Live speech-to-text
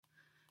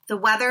The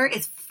weather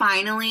is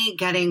finally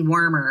getting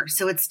warmer,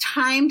 so it's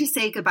time to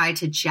say goodbye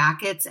to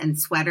jackets and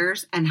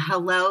sweaters and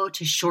hello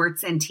to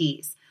shorts and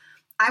tees.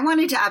 I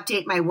wanted to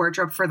update my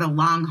wardrobe for the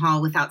long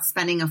haul without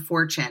spending a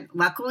fortune.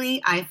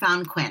 Luckily, I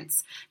found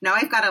Quince. Now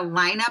I've got a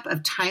lineup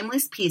of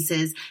timeless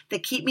pieces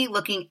that keep me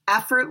looking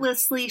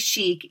effortlessly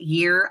chic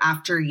year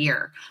after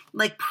year,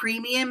 like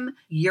premium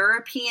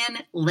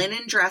European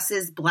linen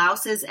dresses,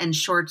 blouses, and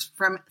shorts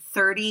from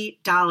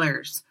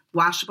 $30.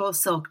 Washable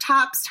silk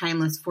tops,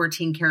 timeless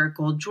 14-karat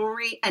gold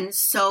jewelry, and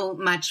so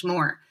much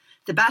more.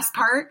 The best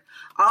part?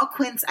 All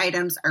Quince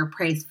items are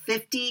priced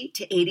 50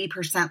 to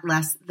 80%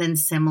 less than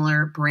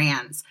similar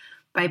brands.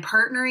 By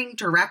partnering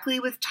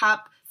directly with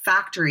top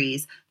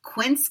factories,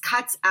 Quince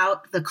cuts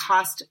out the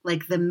cost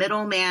like the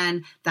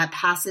middleman that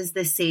passes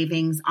the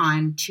savings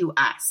on to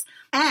us.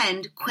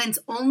 And Quince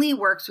only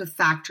works with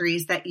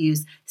factories that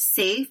use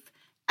safe,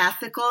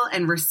 ethical,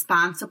 and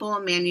responsible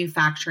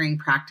manufacturing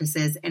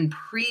practices and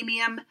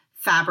premium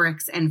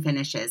fabrics and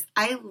finishes.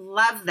 I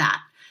love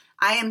that.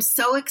 I am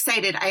so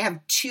excited. I have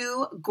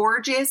 2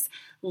 gorgeous,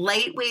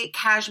 lightweight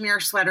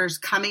cashmere sweaters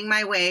coming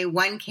my way,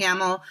 one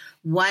camel,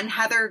 one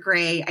heather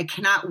gray. I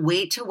cannot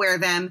wait to wear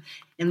them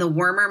in the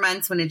warmer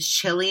months when it's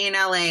chilly in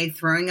LA.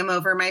 Throwing them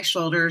over my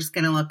shoulders,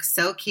 going to look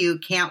so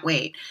cute. Can't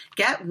wait.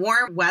 Get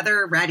warm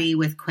weather ready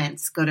with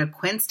Quince. Go to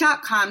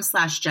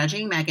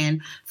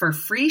quince.com/judgingmegan for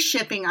free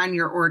shipping on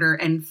your order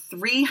and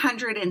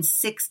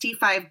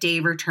 365-day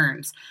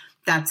returns.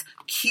 That's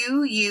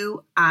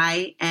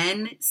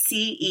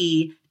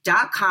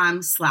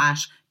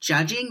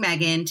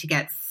QUINCE.com/judgingmegan to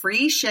get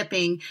free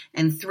shipping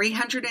and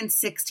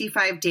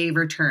 365-day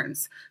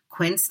returns.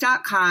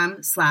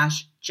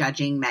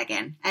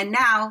 Quince.com/judgingmegan. And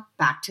now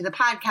back to the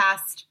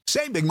podcast.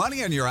 Save big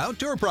money on your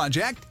outdoor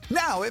project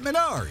now at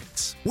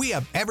Menards. We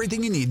have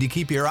everything you need to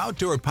keep your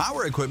outdoor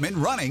power equipment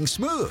running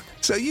smooth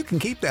so you can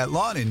keep that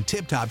lawn in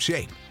tip-top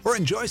shape or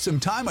enjoy some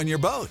time on your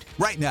boat.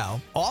 Right now,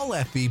 all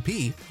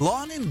FVP,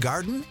 lawn and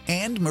garden,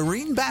 and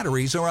marine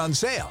batteries are on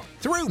sale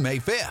through May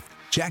 5th.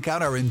 Check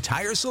out our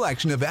entire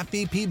selection of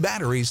FVP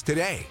batteries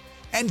today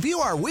and view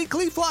our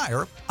weekly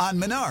flyer on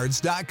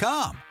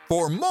Menards.com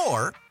for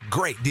more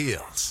great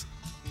deals.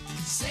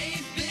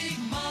 Save big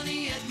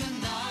money at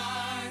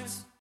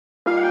Menards.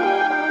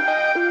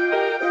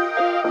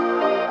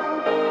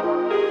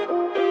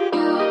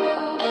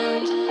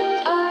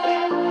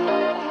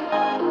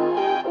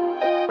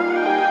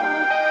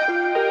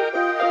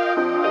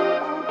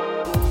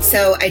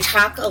 So I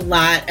talk a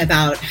lot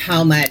about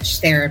how much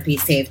therapy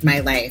saved my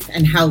life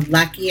and how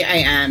lucky I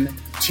am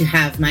to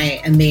have my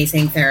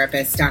amazing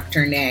therapist,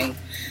 Dr. Nay.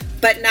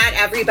 But not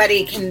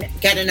everybody can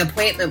get an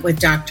appointment with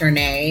Dr.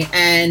 Nay,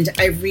 and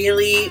I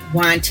really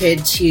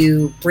wanted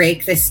to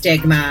break the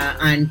stigma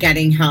on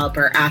getting help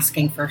or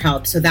asking for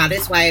help. So that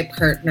is why I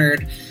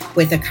partnered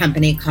with a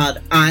company called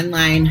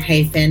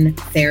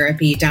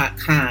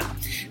online-therapy.com.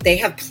 They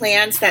have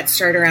plans that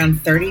start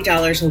around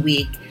 $30 a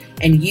week,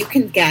 and you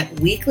can get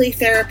weekly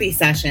therapy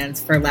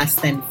sessions for less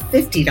than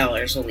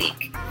 $50 a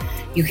week.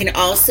 You can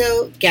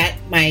also get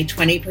my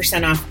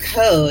 20% off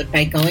code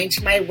by going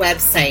to my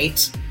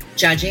website,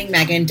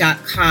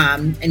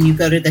 judgingmegan.com, and you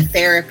go to the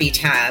therapy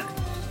tab.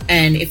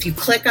 And if you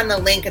click on the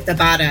link at the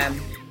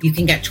bottom, you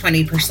can get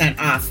 20%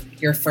 off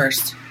your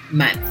first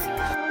month.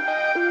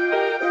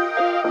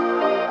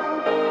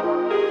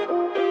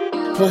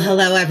 Well,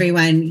 hello,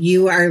 everyone.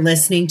 You are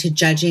listening to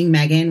Judging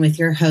Megan with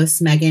your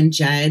host, Megan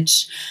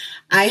Judge.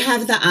 I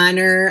have the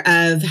honor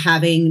of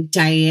having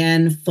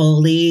Diane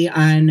Foley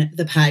on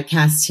the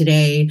podcast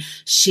today.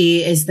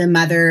 She is the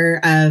mother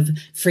of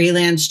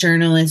freelance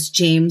journalist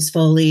James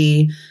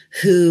Foley,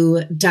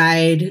 who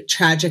died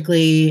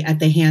tragically at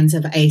the hands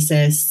of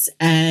ISIS.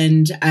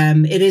 And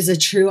it is a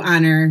true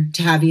honor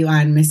to have you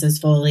on,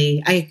 Mrs.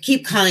 Foley. I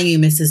keep calling you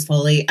Mrs.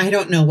 Foley. I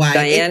don't know why.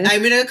 Diane.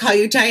 I'm going to call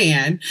you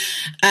Diane.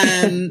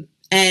 And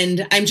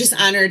I'm just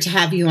honored to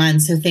have you on.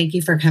 So thank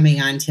you for coming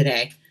on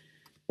today.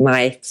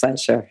 My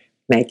pleasure,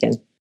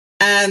 Megan.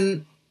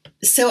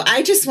 So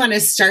I just want to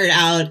start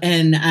out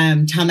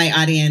and tell my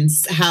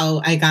audience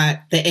how I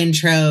got the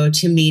intro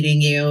to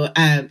meeting you.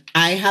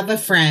 I have a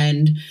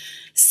friend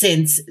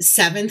since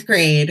 7th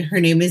grade.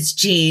 Her name is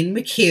Jean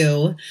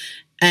McHugh.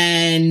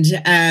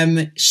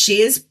 And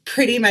she is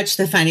pretty much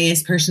the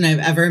funniest person I've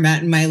ever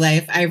met in my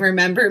life. I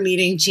remember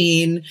meeting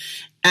Jean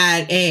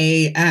at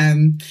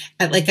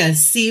like a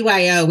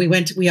CYO.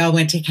 We all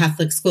went to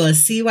Catholic school, a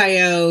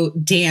CYO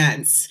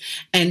dance.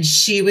 And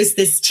she was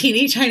this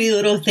teeny tiny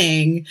little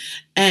thing.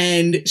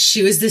 And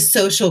she was the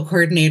social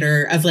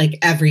coordinator of like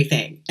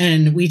everything.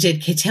 And we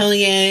did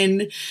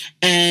cotillion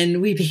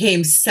and we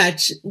became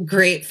such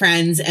great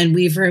friends, and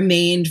we've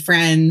remained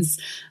friends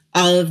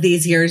all of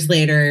these years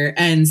later.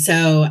 And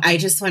so I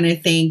just want to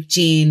thank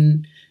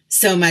Jean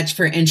so much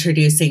for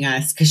introducing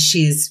us, because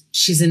she's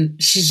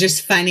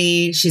just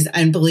funny. She's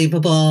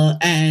unbelievable.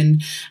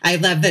 And I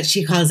love that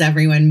she calls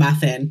everyone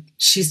Muffin.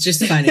 She's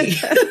just funny.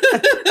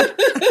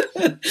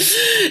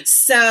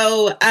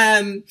 So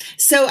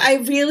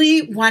I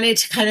really wanted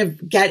to kind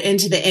of get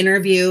into the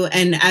interview.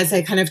 And as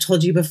I kind of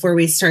told you before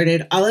we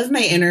started, all of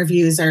my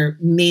interviews are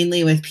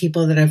mainly with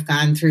people that have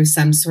gone through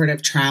some sort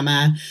of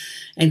trauma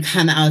and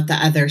come out the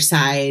other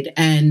side.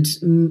 And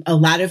a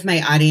lot of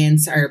my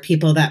audience are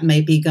people that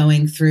might be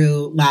going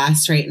through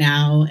loss right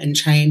now and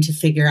trying to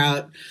figure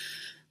out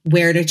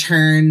where to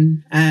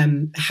turn,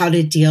 how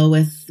to deal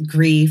with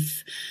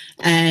grief.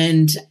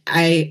 And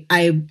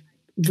I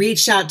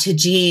reached out to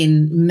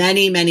Gene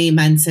many, many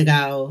months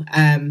ago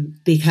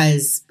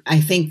because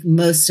I think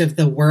most of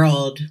the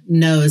world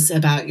knows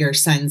about your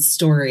son's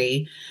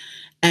story.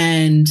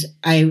 And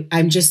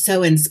I'm just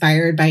so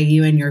inspired by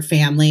you and your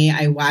family.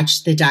 I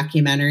watched the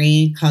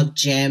documentary called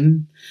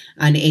Jim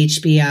on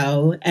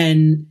HBO.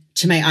 And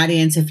to my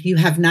audience, if you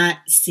have not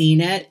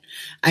seen it,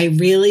 I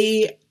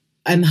really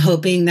am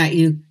hoping that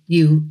you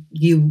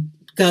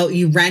go,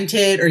 you rent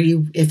it, or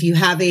if you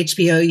have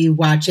HBO, you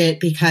watch it,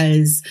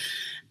 because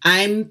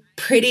I'm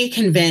pretty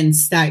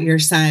convinced that your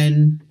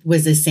son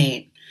was a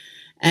saint.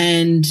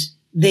 And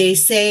they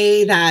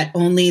say that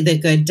only the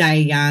good die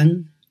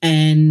young.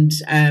 And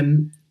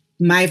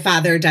my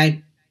father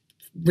died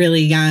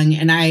really young,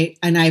 and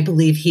I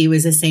believe he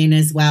was a saint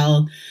as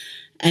well.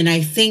 And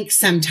I think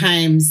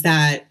sometimes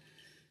that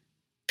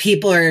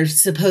people are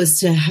supposed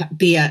to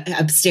be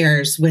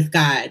upstairs with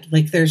God.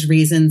 Like, there's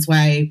reasons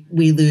why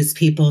we lose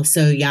people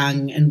so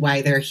young, and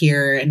why they're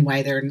here, and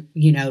why they're,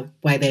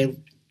 why they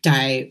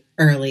die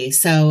early.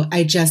 So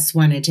I just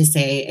wanted to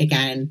say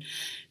again,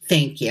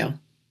 thank you.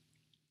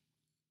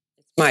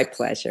 It's my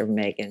pleasure,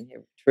 Megan.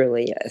 It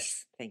truly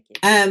is. Thank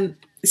you.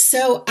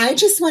 So I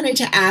just wanted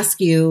to ask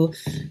you,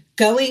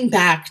 going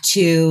back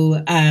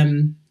to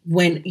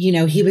when,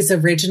 he was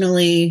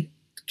originally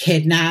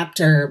kidnapped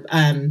or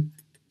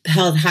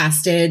held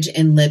hostage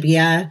in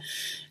Libya.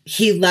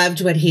 He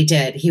loved what he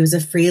did. He was a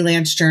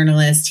freelance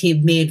journalist. He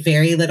made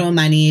very little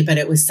money, but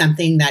it was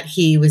something that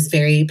he was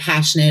very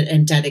passionate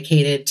and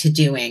dedicated to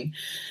doing.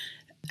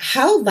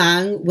 How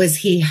long was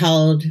he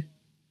held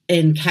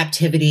in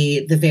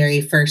captivity the very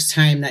first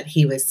time that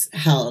he was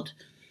held?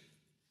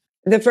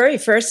 The very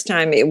first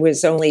time, it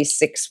was only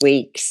 6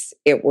 weeks.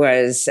 It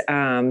was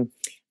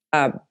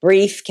a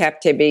brief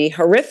captivity,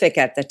 horrific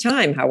at the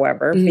time,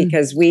 however,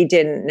 because we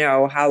didn't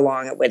know how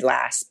long it would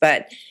last.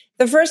 But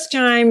the first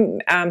time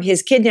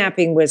his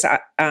kidnapping was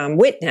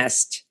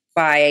witnessed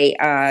by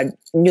a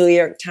New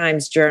York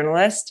Times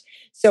journalist.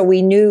 So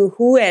we knew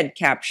who had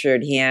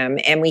captured him,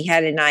 and we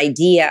had an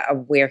idea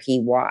of where he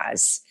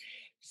was.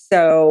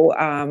 So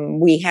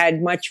we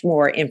had much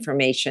more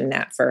information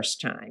that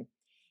first time.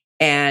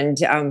 And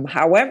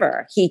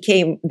however,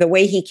 the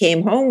way he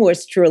came home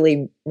was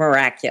truly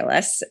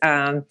miraculous.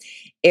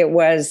 It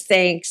was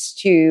thanks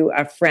to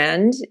a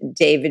friend,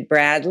 David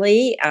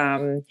Bradley,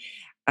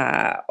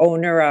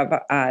 owner of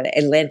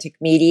Atlantic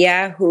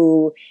Media,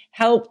 who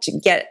helped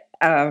get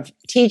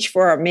Teach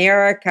for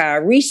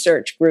America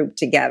research group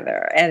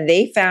together. And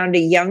they found a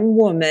young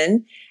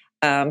woman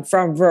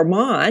from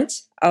Vermont,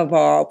 of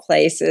all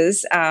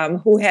places,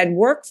 who had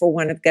worked for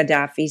one of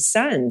Gaddafi's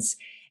sons.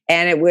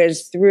 And it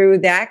was through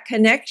that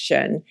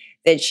connection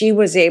that she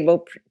was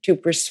able to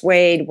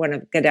persuade one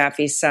of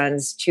Gaddafi's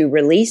sons to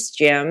release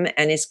Jim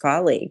and his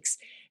colleagues.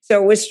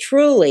 So it was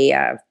truly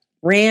a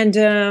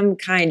random,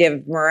 kind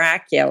of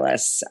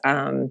miraculous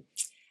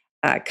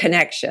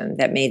connection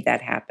that made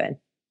that happen.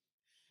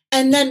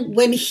 And then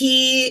when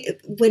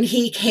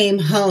he came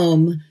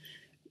home,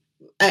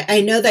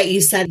 I know that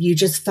you said you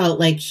just felt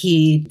like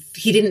he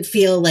didn't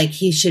feel like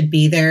he should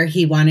be there.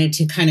 He wanted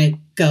to kind of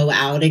go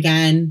out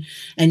again,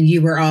 and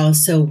you were all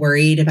so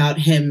worried about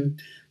him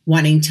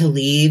wanting to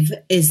leave.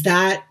 Is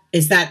that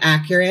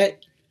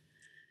accurate?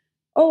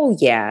 Oh,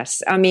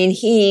 yes. I mean,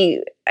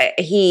 he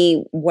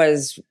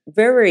was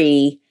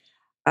very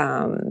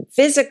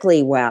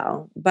physically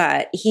well,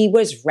 but he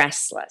was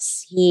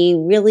restless. He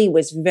really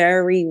was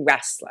very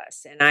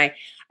restless. And I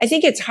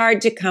think it's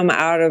hard to come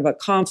out of a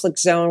conflict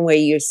zone where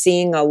you're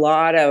seeing a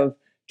lot of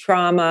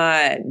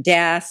trauma,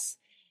 death,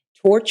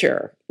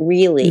 torture,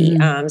 really.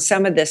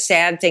 Some of the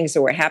sad things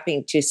that were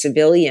happening to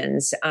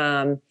civilians,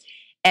 and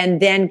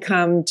then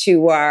come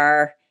to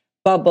our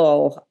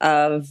bubble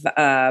of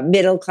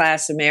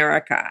middle-class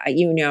America,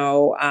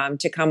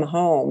 to come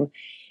home.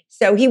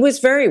 So he was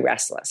very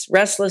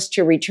restless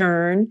to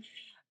return.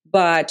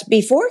 But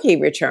before he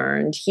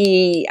returned,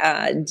 he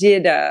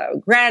did a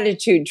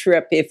gratitude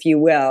trip, if you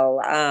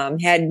will,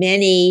 had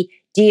many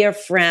dear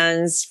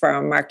friends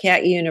from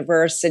Marquette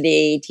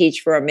University,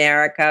 Teach for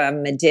America,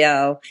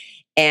 Medill,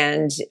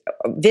 and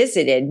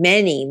visited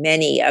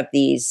many of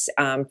these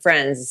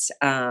friends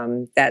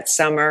that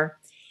summer,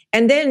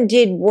 and then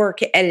did work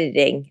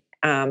editing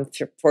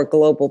for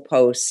Global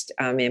Post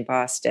in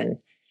Boston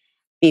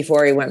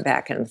before he went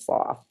back in the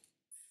fall.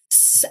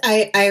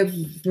 I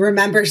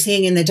remember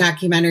seeing in the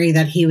documentary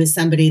that he was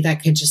somebody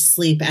that could just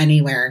sleep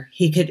anywhere.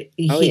 He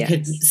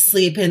could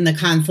sleep in the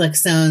conflict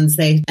zones.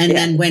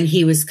 Then when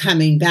he was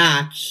coming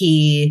back,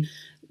 he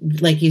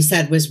like you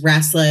said, was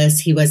restless.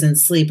 He wasn't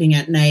sleeping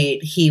at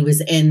night. He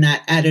was in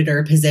that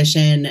editor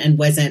position and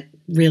wasn't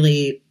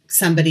really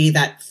somebody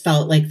that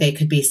felt like they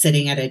could be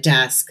sitting at a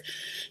desk.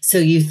 So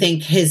you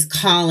think his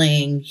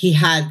calling, he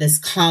had this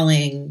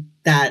calling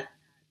that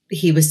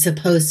he was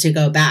supposed to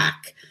go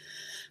back.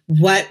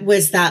 What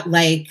was that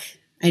like?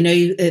 I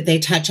know they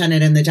touch on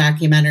it in the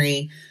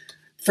documentary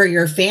for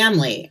your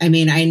family. I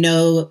mean, I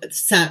know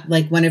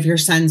like one of your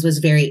sons was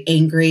very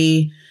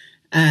angry.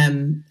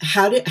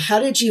 How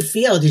did you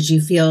feel? Did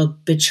you feel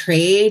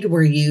betrayed?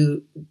 Were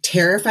you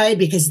terrified?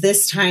 Because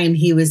this time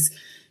he was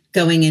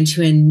going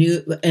into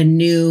a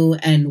new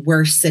and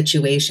worse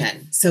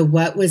situation. So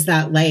what was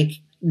that like,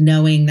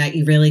 knowing that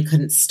you really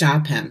couldn't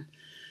stop him?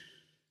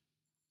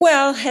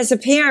 Well, as a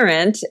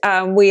parent,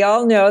 we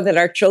all know that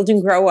our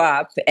children grow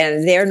up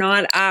and they're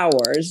not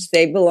ours.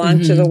 They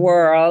belong to the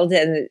world,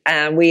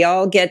 and we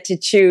all get to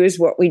choose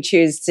what we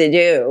choose to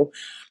do.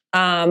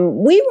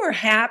 We were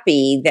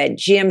happy that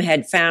Jim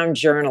had found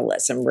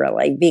journalism,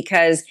 really,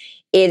 because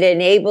it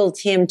enabled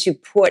him to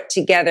put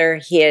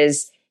together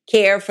his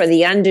care for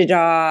the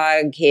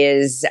underdog,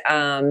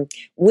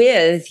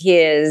 with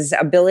his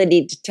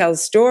ability to tell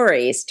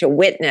stories, to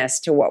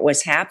witness to what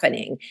was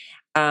happening.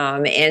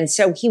 And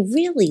so he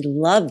really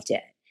loved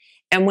it.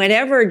 And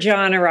whenever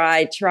John or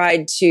I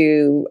tried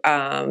to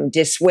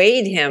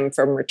dissuade him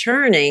from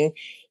returning,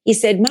 he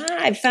said, "Ma,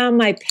 I found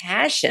my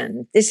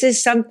passion. This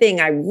is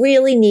something I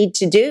really need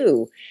to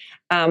do.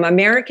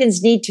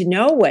 Americans need to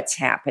know what's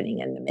happening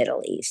in the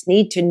Middle East,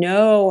 need to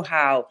know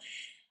how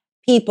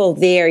people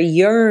there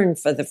yearn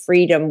for the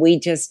freedom we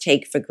just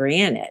take for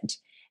granted."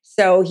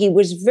 So he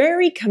was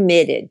very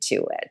committed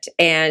to it.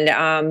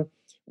 And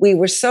we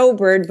were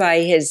sobered by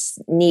his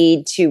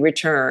need to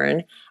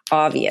return,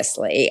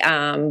 obviously,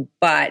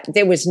 but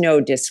there was no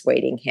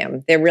dissuading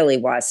him. There really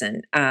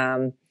wasn't.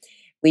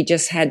 We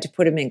just had to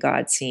put him in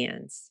God's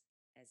hands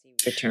as he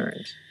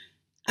returned.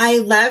 I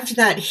loved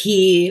that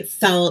he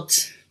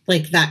felt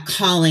like that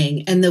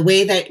calling, and the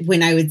way that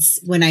when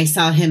I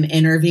saw him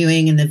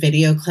interviewing in the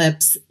video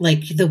clips,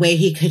 like the way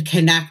he could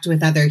connect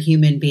with other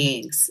human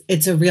beings.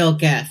 It's a real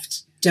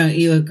gift. Don't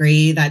you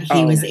agree that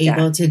he was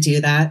able to do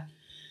that?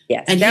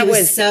 Yes. And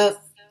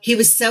he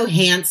was so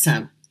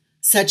handsome,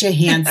 such a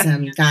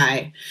handsome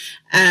guy.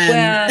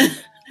 Well,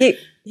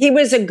 he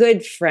was a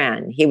good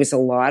friend. He was a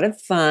lot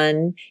of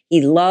fun. He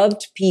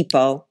loved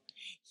people.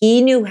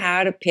 He knew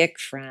how to pick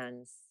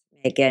friends,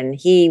 Megan.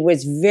 He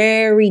was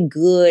very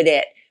good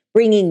at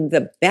bringing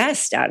the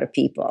best out of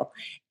people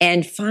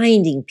and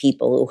finding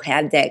people who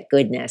had that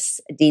goodness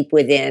deep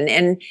within.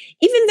 And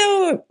even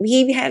though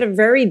he had a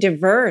very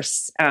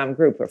diverse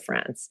group of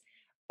friends,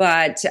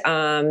 but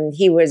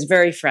he was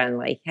very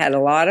friendly, had a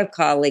lot of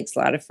colleagues, a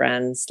lot of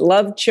friends,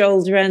 loved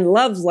children,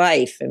 loved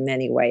life in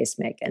many ways,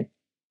 Megan.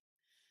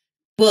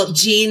 Well,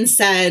 Jean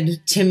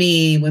said to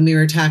me when we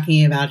were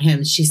talking about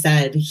him, she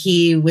said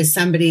he was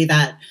somebody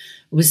that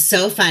was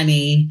so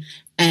funny,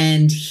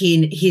 and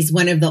he's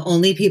one of the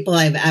only people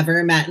I've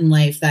ever met in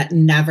life that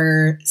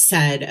never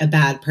said a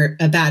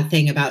bad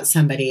thing about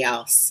somebody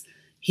else.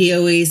 He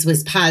always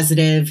was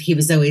positive. He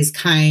was always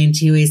kind.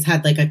 He always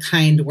had like a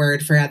kind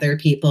word for other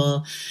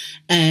people.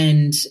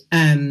 And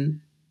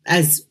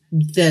as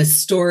the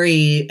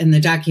story in the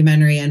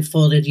documentary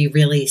unfolded, you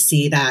really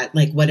see that,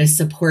 like, what a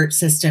support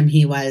system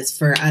he was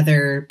for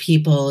other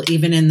people,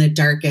 even in the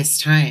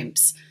darkest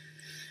times.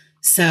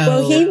 So,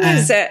 well, he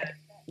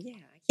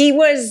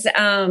was,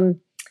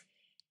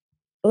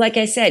 like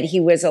I said, he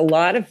was a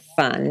lot of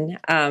fun.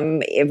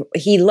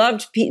 He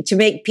loved to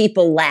make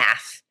people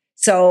laugh.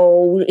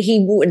 So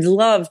he would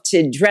love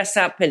to dress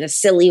up in a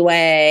silly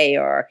way,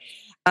 or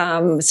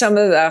some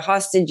of the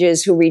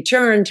hostages who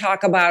returned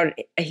talk about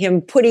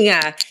him putting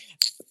a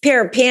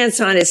pair of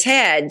pants on his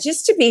head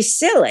just to be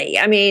silly.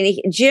 I mean,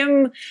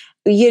 Jim,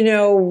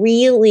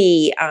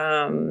 really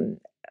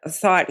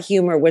thought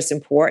humor was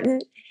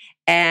important,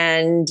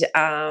 and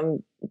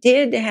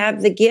did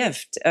have the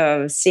gift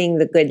of seeing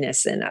the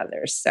goodness in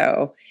others.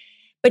 So,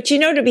 but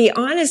to be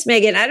honest,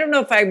 Megan, I don't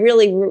know if I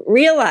really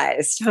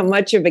realized how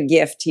much of a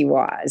gift he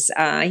was.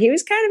 He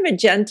was kind of a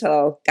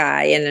gentle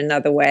guy in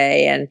another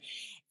way,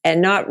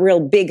 and not real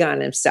big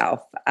on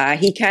himself.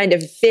 He kind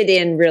of fit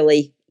in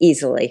really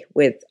easily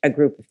with a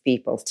group of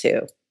people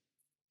too.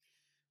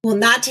 Well,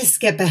 not to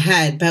skip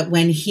ahead, but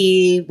when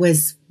he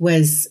was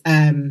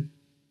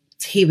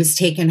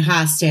taken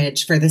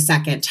hostage for the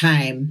second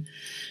time,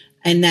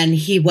 and then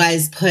he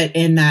was put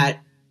in that,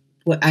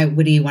 what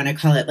do you want to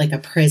call it, like a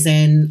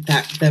prison,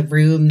 that the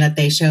room that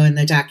they show in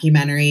the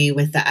documentary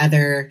with the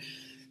other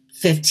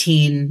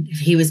 15.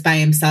 He was by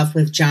himself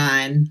with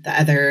John, the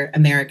other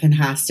American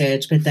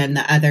hostage, but then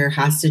the other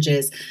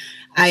hostages.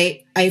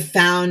 I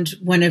found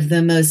one of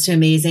the most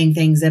amazing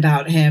things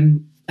about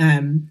him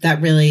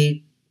that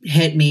really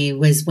hit me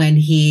was when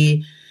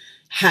he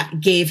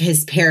gave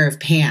his pair of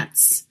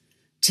pants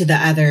to the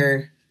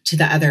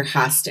other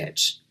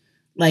hostage.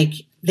 Like,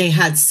 they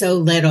had so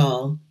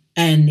little,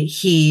 and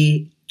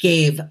he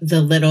gave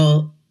the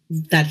little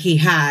that he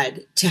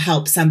had to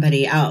help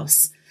somebody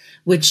else,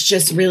 which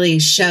just really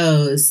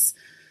shows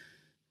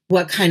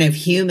what kind of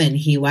human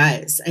he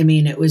was. I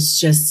mean, it was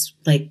just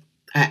like,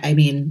 I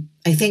mean,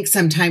 I think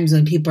sometimes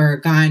when people are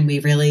gone,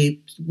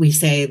 we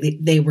say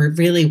they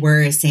really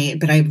were a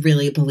saint, but I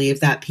really believe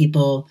that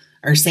people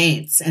are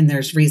saints and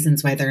there's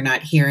reasons why they're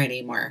not here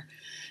anymore.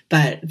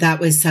 But that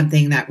was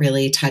something that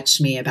really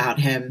touched me about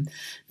him,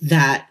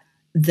 that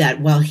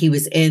while he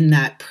was in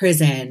that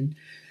prison,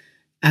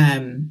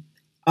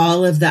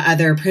 all of the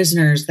other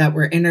prisoners that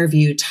were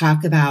interviewed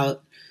talk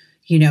about,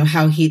 you know,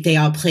 how they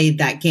all played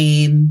that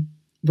game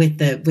with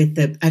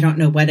the I don't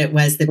know what it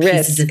was, the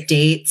pieces of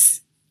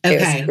dates.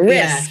 Okay.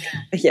 Risk.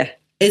 Yeah.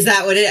 Is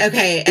that what it?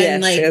 Okay.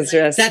 And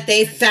yes, that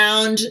they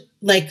found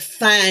like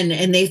fun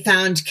and they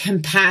found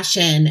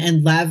compassion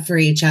and love for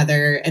each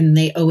other. And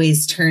they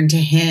always turned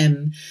to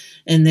him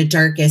in the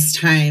darkest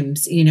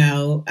times. You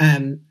know,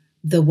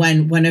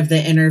 one of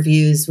the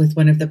interviews with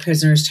one of the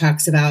prisoners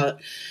talks about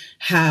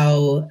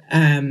how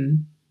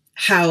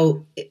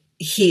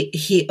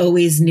he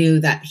always knew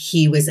that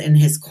he was in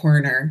his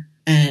corner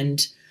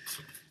and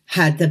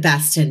had the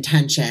best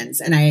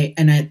intentions.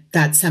 And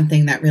that's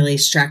something that really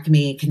struck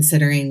me,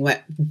 considering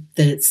what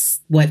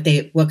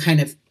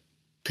kind of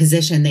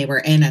position they were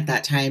in at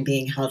that time,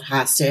 being held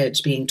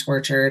hostage, being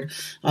tortured,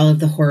 all of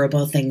the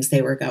horrible things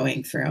they were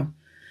going through.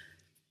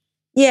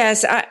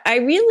 Yes, I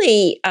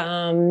really,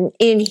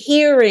 in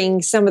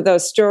hearing some of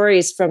those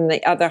stories from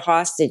the other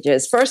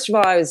hostages, first of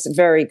all, I was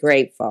very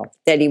grateful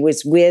that he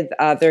was with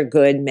other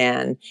good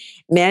men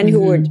who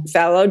were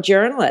fellow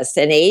journalists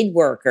and aid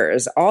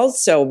workers,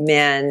 also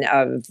men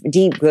of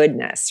deep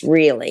goodness,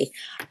 really.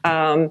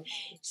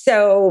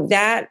 So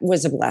that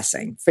was a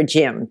blessing for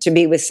Jim to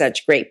be with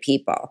such great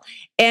people.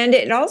 And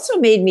it also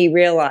made me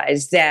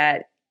realize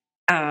that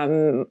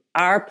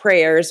our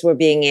prayers were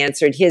being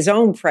answered, his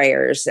own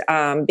prayers,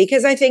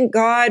 because I think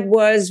God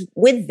was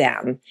with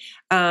them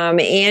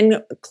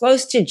and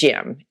close to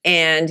Jim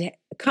and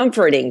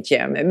comforting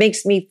Jim. It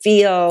makes me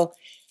feel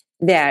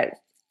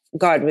that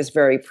God was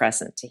very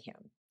present to him.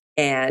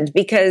 And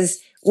because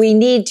we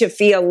need to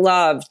feel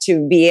love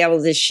to be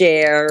able to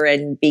share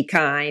and be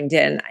kind.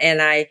 And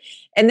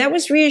that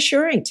was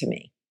reassuring to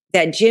me,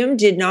 that Jim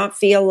did not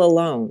feel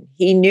alone.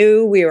 He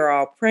knew we were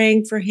all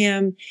praying for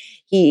him.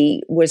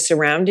 He was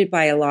surrounded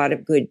by a lot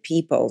of good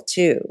people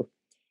too.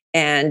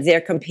 And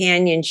their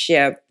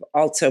companionship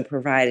also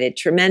provided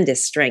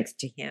tremendous strength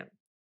to him,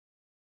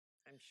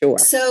 I'm sure.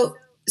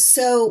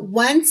 So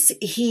once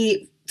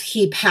he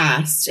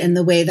passed in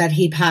the way that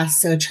he passed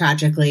so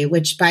tragically,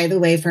 which, by the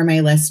way, for my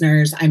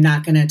listeners, I'm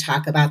not going to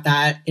talk about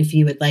that. If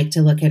you would like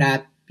to look it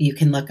up, you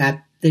can look up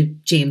the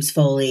James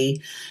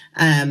Foley.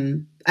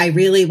 I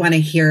really want to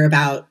hear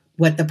about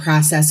what the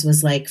process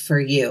was like for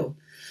you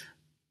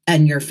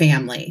and your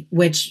family,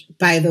 which,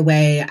 by the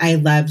way, I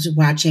loved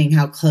watching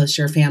how close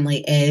your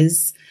family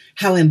is,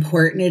 how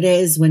important it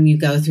is when you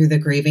go through the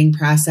grieving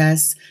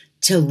process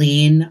to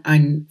lean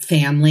on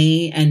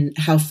family, and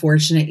how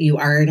fortunate you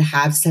are to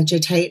have such a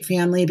tight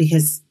family,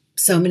 because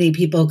so many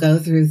people go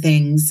through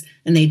things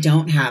and they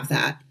don't have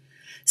that.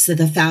 So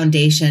the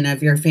foundation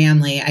of your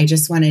family, I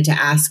just wanted to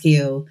ask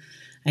you,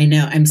 I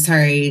know I'm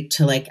sorry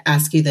to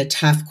ask you the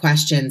tough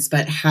questions,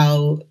 but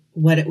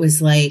what it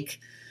was like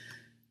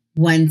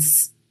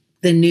once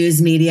the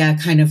news media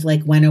kind of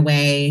went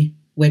away,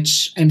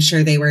 which I'm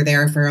sure they were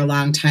there for a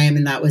long time,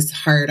 and that was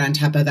hard on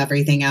top of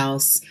everything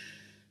else.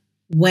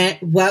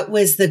 What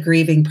was the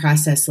grieving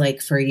process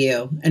like for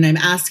you? And I'm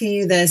asking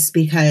you this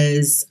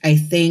because I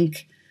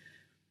think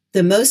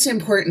the most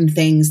important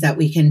things that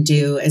we can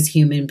do as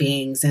human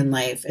beings in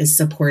life is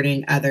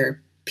supporting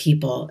other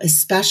people,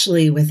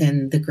 especially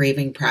within the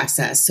grieving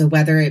process. So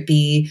whether it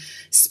be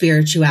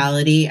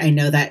spirituality, I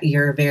know that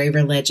you're very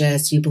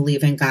religious, you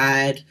believe in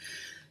God.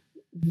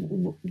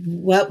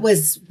 What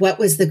was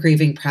the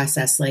grieving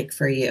process like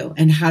for you?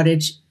 And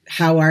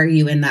how are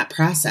you in that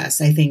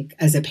process? I think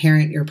as a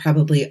parent, you're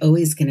probably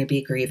always going to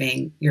be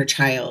grieving your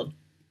child.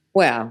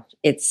 Well,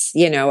 it's,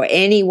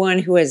 anyone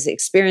who has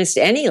experienced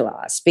any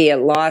loss, be it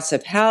loss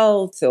of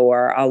health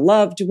or a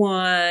loved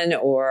one,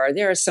 or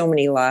there are so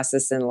many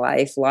losses in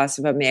life, loss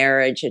of a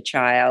marriage, a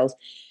child,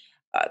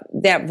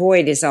 that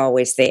void is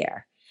always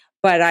there.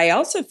 But I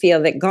also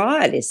feel that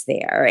God is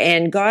there,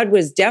 and God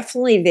was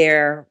definitely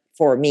there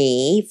for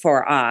me,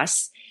 for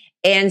us,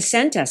 and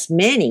sent us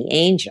many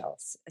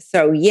angels.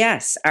 So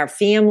yes, our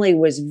family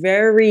was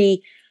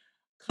very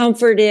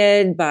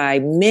comforted by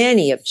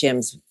many of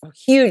Jim's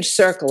huge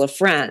circle of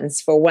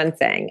friends, for one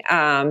thing,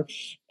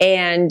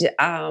 and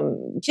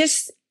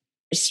just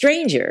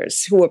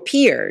strangers who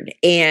appeared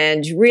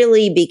and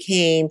really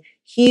became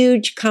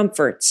huge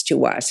comforts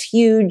to us,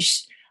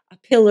 huge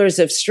pillars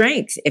of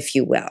strength, if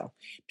you will,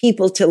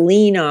 people to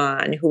lean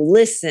on who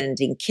listened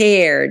and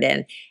cared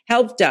and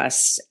helped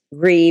us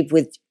grieve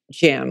with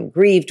Jim,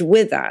 grieved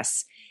with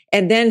us,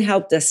 and then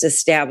helped us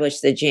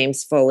establish the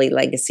James Foley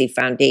Legacy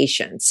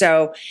Foundation.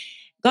 So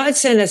God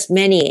sent us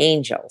many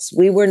angels.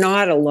 We were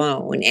not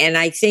alone. And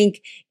I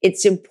think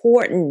it's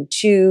important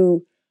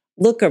to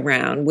look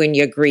around when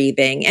you're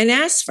grieving and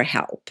ask for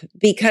help,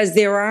 because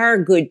there are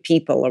good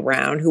people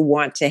around who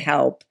want to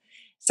help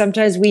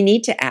sometimes we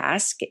need to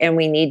ask, and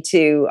we need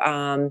to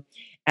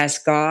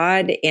ask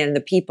God and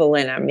the people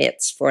in our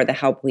midst for the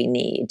help we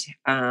need.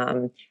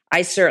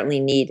 I certainly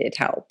needed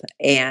help,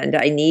 and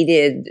I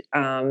needed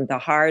the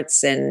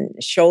hearts and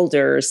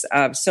shoulders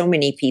of so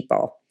many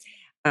people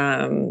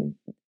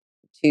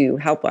to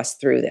help us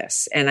through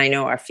this. And I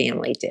know our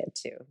family did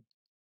too.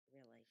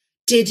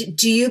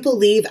 Do you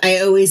believe, I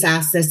always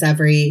ask this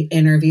every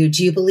interview,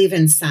 do you believe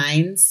in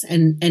signs?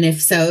 And if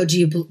so,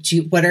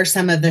 what are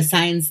some of the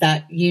signs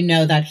that you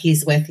know that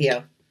he's with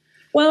you?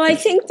 Well, I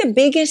think the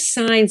biggest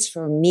signs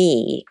for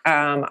me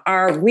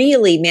are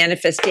really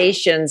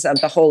manifestations of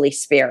the Holy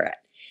Spirit.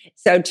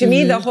 So to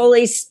me, the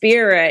Holy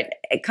Spirit,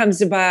 it comes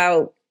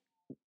about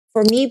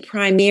for me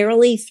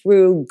primarily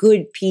through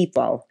good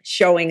people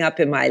showing up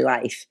in my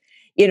life.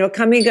 You know,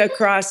 coming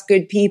across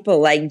good people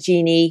like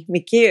Jeannie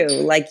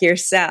McHugh, like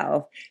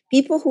yourself,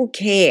 people who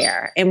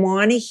care and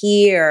want to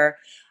hear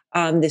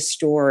the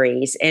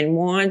stories and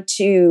want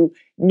to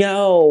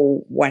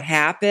know what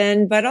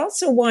happened, but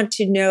also want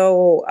to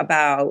know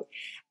about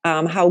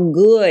how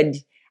good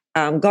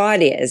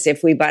God is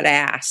if we but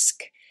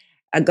ask.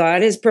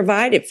 God has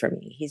provided for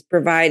me. He's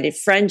provided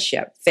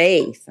friendship,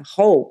 faith,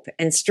 hope,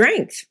 and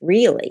strength,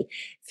 really,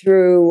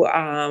 through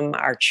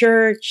our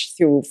church,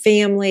 through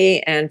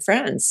family and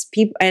friends,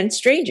 people and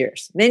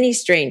strangers. Many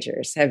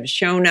strangers have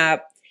shown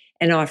up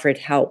and offered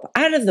help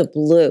out of the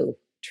blue,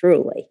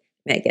 truly,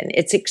 Megan.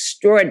 It's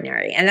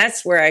extraordinary. And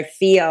that's where I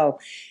feel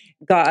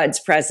God's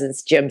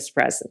presence, Jim's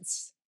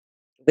presence,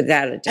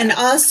 without a doubt. And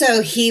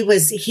also he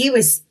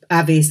was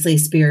obviously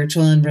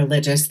spiritual and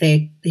religious.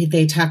 They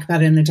talk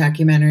about in the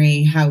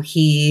documentary how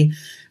he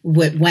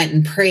went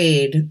and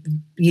prayed,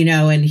 you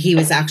know, and he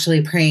was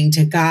actually praying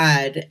to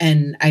God.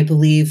 And I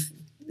believe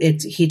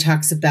you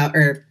talk about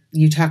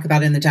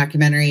in the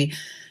documentary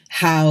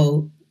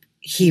how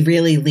he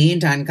really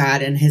leaned on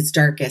God in his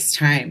darkest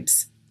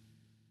times.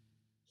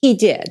 He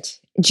did.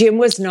 Jim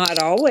was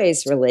not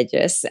always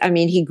religious. I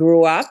mean, he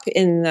grew up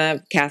in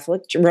the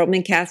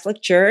Roman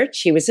Catholic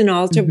Church. He was an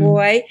altar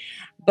boy,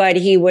 but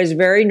he was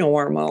very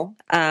normal.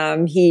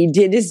 He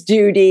did his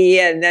duty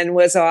and then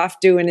was off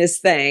doing his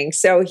thing.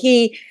 So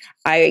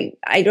I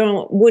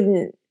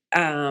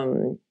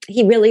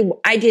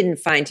didn't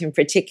find him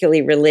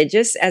particularly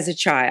religious as a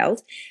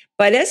child.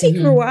 But as he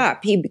grew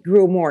up, he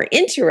grew more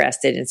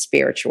interested in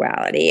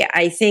spirituality.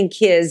 I think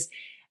his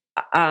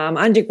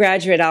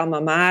undergraduate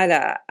alma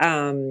mater,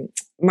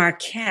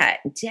 Marquette,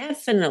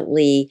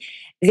 definitely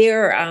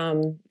their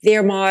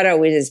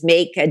motto is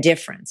make a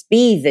difference,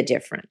 be the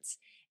difference.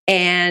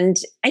 And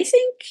I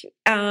think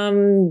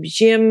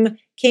Jim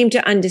came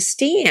to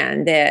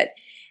understand that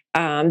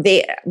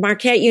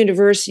Marquette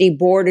University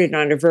bordered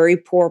on a very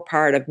poor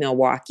part of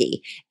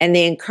Milwaukee, and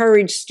they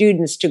encouraged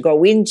students to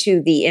go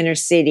into the inner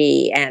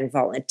city and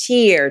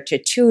volunteer, to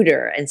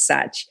tutor and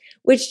such,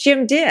 which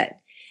Jim did.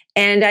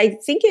 And I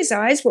think his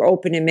eyes were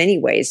open in many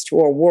ways to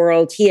a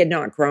world he had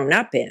not grown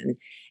up in.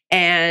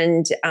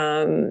 And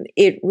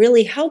it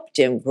really helped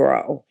him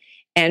grow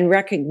and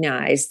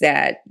recognize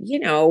that, you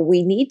know,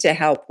 we need to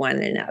help one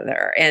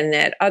another, and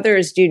that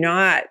others do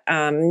not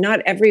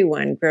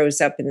everyone grows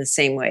up in the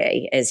same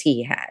way as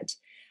he had.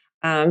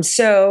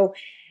 So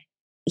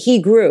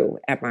he grew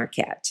at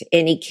Marquette,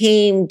 and he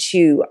came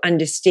to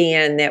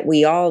understand that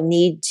we all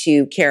need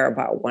to care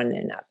about one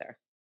another.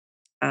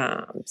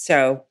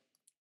 So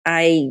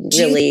I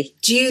really...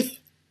 Do you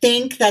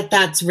think that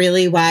that's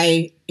really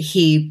why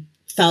he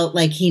felt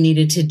like he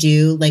needed to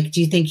do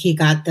you think he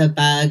got the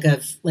bug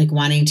of like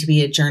wanting to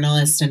be a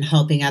journalist and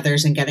helping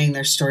others and getting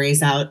their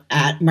stories out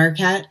at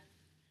Marquette?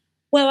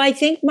 Well, I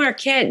think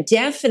Marquette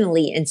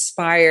definitely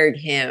inspired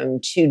him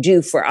to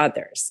do for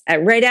others.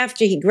 Right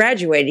after he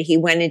graduated, he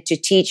went in to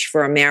teach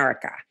for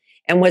America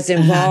and was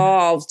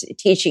involved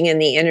teaching in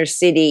the inner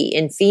city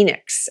in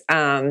Phoenix,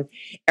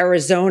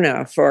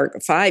 Arizona for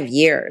 5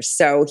 years.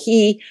 So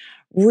he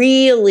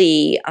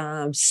really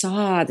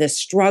saw the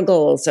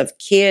struggles of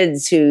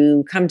kids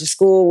who come to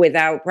school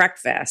without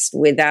breakfast,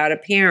 without a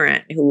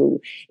parent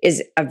who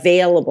is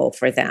available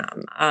for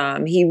them.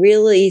 He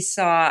really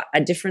saw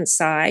a different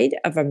side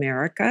of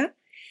America,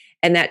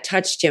 and that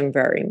touched him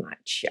very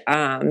much.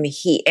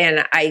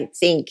 And I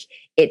think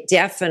it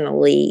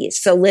definitely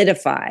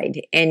solidified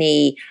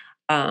any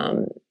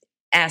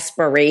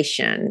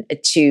aspiration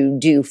to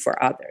do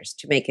for others,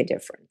 to make a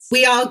difference.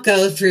 We all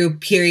go through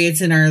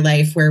periods in our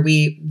life where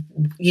we,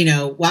 you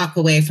know, walk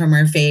away from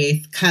our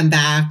faith, come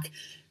back,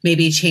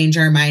 maybe change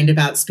our mind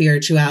about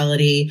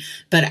spirituality.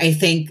 But I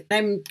think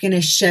I'm going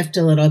to shift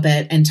a little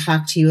bit and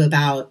talk to you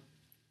about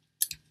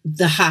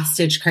the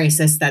hostage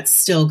crisis that's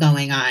still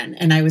going on.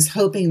 And I was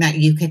hoping that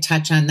you could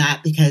touch on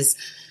that, because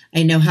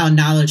I know how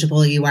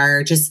knowledgeable you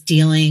are just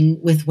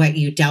dealing with what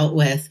you dealt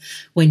with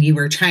when you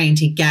were trying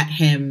to get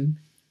him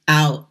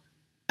out.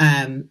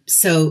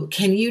 So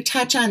can you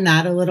touch on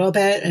that a little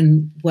bit,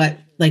 and what,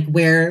 like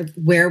where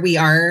we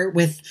are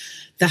with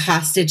the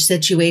hostage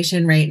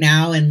situation right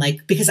now? And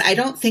like, because I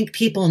don't think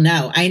people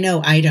know. I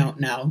know I don't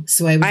know.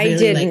 So I would really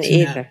didn't like to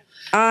either. know.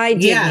 I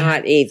did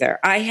not either.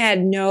 I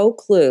had no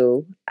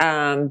clue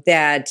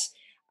that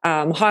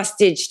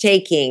hostage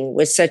taking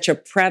was such a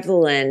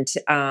prevalent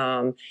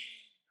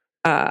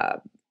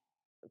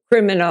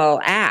criminal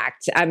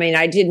act. I mean,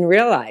 I didn't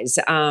realize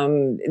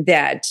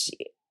that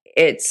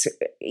it's,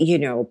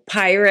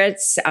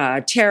 pirates,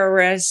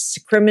 terrorists,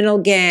 criminal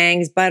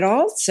gangs, but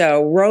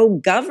also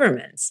rogue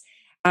governments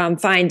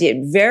find it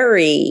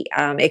very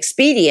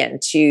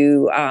expedient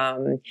to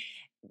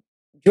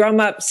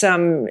drum up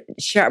some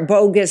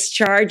bogus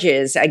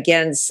charges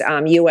against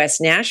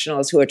U.S.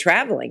 nationals who are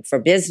traveling for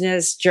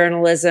business,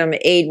 journalism,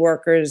 aid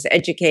workers,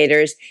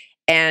 educators,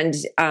 and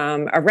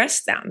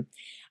arrest them.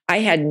 I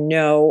had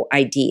no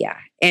idea.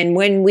 And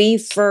when we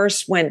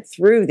first went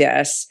through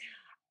this,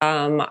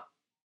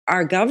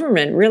 our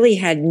government really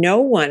had no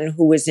one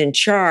who was in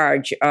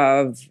charge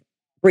of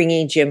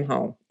bringing Jim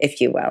home, if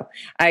you will.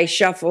 I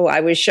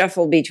was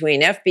shuffled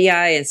between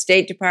FBI and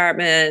State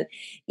Department,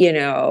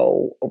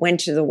 went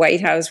to the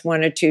White House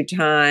 1 or 2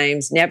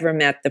 times, never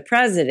met the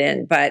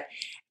president, but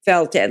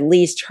felt at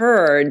least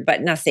heard,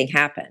 but nothing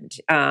happened.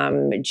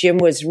 Jim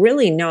was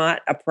really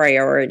not a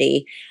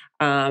priority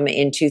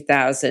in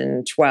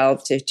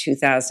 2012 to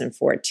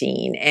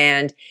 2014.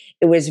 And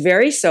it was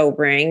very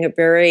sobering,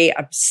 very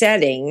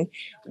upsetting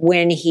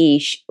when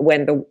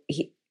the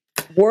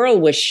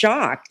world was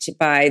shocked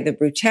by the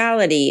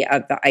brutality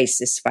of the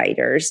ISIS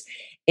fighters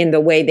in the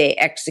way they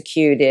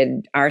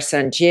executed our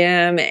son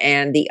Jim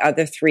and the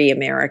other 3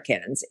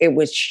 Americans. It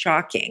was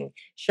shocking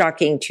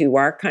to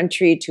our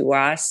country, to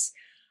us,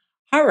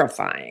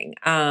 horrifying.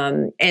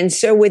 And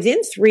so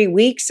within 3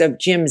 weeks of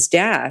Jim's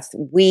death,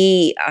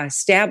 we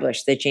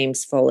established the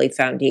James Foley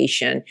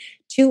Foundation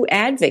to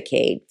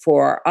advocate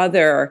for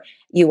other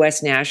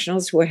U.S.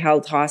 nationals who were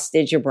held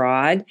hostage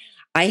abroad.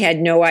 I had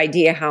no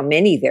idea how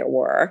many there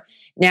were.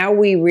 Now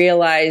we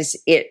realize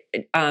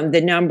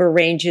the number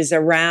ranges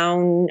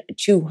around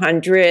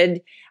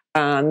 200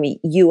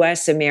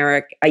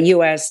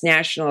 U.S.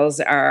 nationals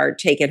are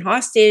taken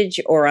hostage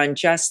or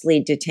unjustly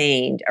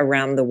detained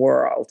around the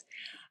world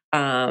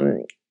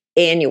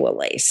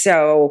annually.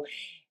 So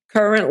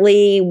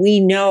currently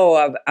we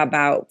know of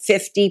about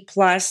 50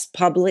 plus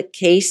public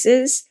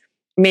cases.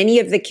 Many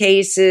of the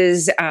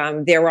cases,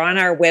 they're on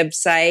our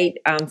website,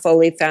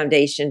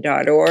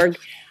 foleyfoundation.org.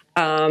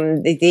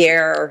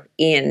 They're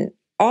in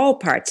all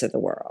parts of the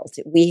world.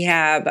 We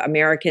have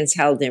Americans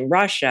held in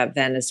Russia,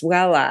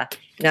 Venezuela,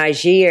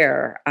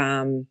 Niger,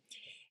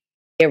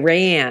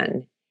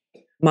 Iran,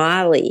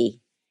 Mali.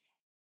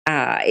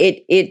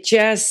 It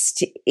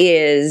just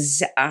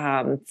is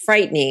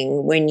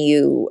frightening when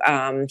you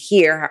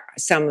hear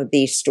some of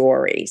these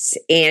stories.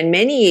 And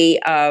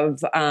many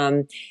of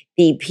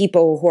the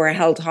people who are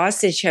held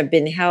hostage have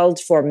been held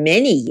for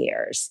many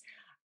years.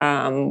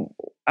 Austin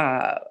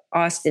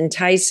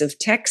Tice of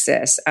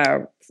Texas,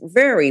 a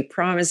very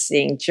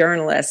promising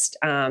journalist,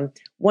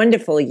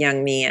 wonderful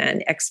young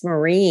man,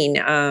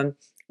 ex-Marine,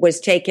 was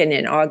taken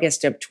in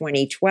August of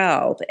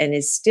 2012 and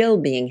is still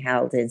being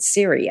held in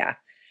Syria.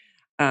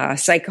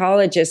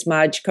 Psychologist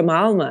Maj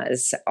Kamalma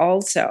is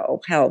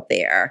also held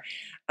there.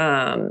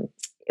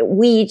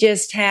 We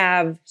just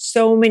have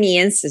so many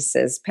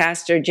instances.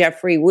 Pastor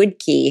Jeffrey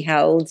Woodkey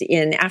held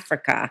in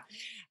Africa.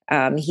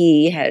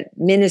 He had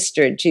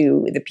ministered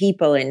to the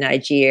people in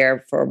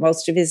Niger for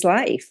most of his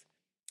life.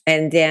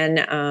 And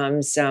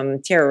then some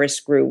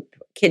terrorist group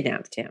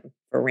kidnapped him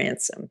for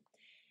ransom.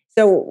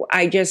 So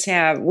we just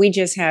have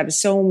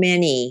so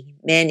many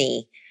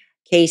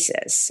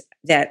cases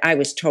that I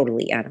was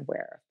totally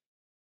unaware of.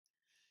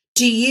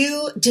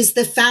 Does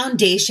the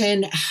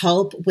foundation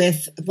help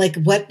with,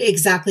 what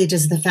exactly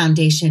does the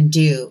foundation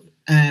do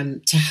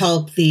to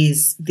help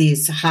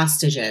these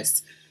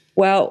hostages?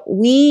 Well,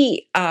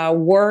 we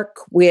work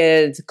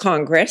with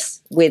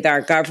Congress, with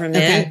our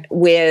government,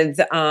 with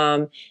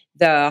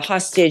the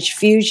Hostage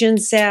Fusion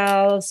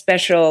Cell,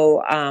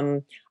 Special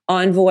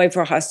Envoy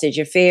for Hostage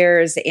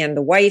Affairs, and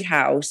the White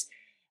House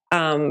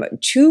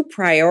to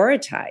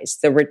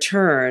prioritize the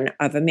return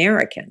of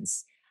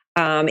Americans.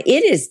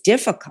 It is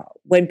difficult.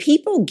 When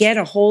people get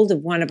a hold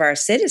of one of our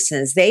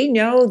citizens, they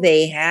know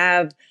they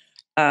have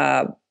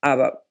a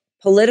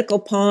political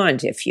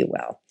pond, if you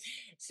will.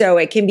 So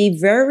it can be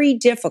very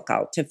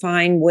difficult to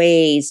find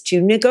ways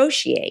to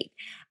negotiate.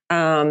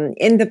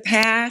 In the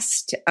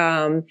past,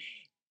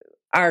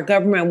 our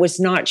government was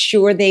not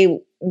sure they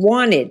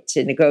wanted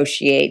to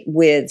negotiate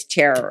with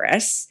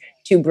terrorists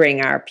to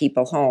bring our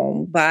people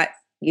home, but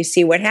you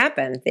see what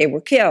happened. They were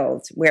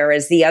killed,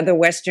 whereas the other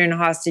Western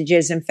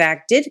hostages, in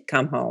fact, did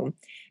come home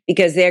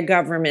because their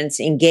governments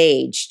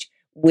engaged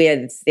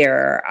with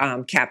their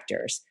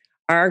captors.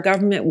 Our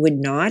government would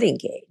not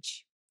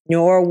engage,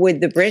 nor would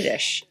the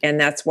British, and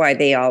that's why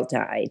they all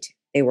died.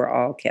 They were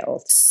all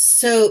killed.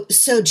 So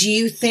do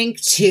you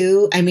think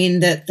too, I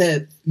mean, that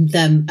the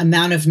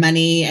amount of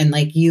money and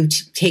you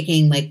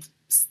taking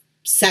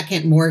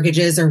second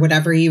mortgages or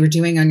whatever you were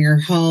doing on your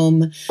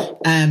home,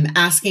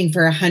 asking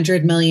for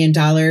 $100 million.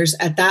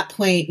 At that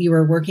point, you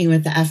were working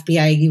with the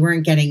FBI. You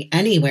weren't getting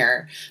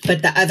anywhere,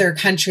 but the other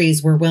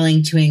countries were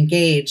willing to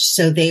engage.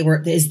 So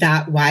is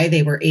that why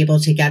they were able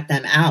to get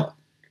them out?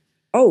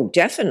 Oh,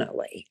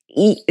 definitely.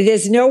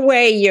 There's no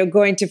way you're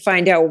going to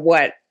find out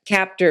what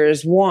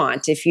captors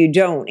want if you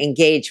don't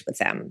engage with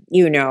them,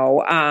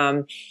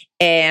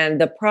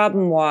 and the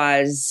problem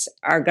was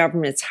our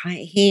government's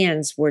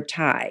hands were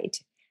tied.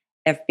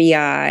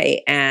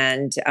 FBI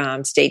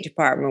and State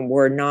Department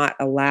were not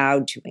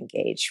allowed to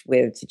engage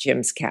with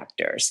Jim's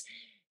captors.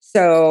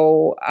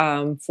 So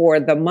for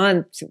the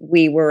month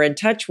we were in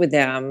touch with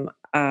them,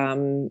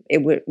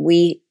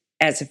 we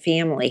as a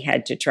family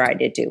had to try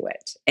to do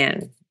it.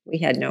 And we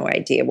had no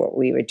idea what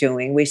we were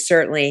doing. We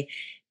certainly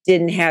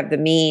didn't have the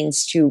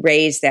means to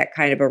raise that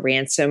kind of a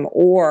ransom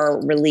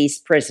or release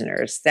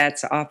prisoners.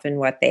 That's often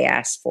what they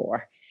ask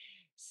for.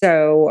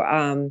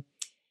 So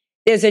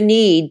there's a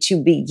need to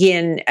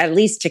begin at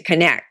least to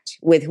connect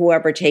with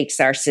whoever takes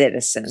our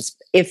citizens,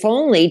 if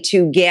only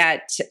to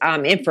get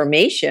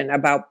information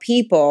about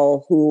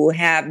people who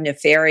have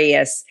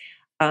nefarious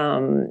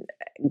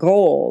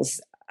goals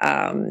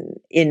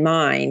in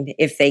mind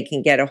if they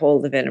can get a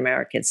hold of an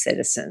American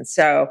citizen.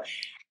 So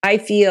I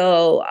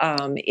feel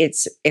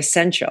it's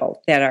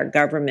essential that our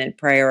government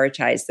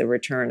prioritize the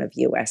return of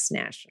U.S.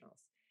 nationals.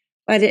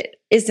 But it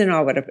isn't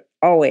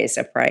always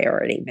a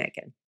priority,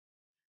 Megan.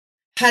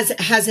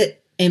 Has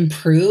it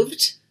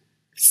improved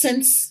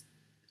since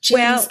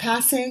Jim's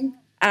passing?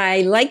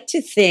 I like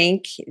to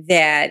think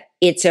that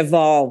it's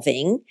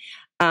evolving.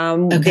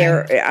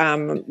 Okay.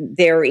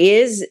 There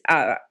is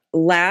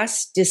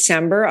last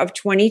December of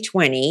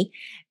 2020,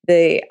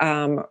 the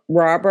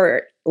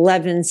Robert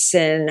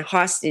Levinson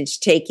Hostage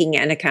Taking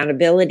and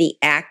Accountability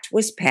Act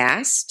was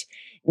passed,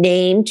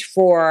 named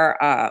for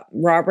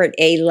Robert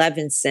A.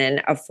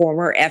 Levinson, a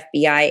former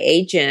FBI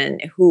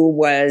agent who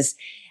was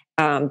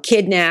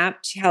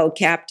kidnapped, held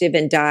captive,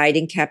 and died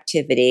in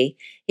captivity.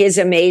 His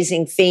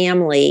amazing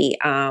family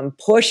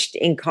pushed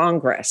in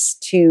Congress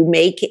to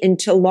make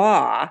into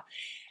law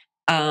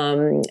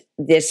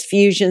this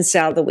fusion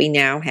cell that we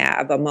now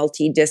have, a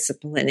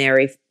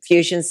multidisciplinary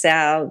fusion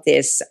cell,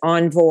 this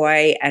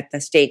envoy at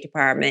the State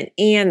Department,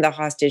 and the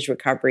hostage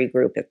recovery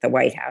group at the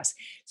White House.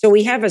 So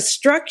we have a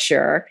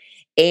structure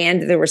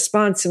and the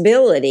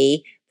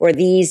responsibility for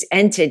these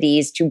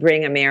entities to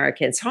bring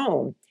Americans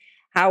home.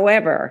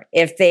 However,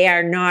 if they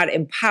are not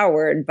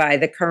empowered by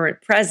the current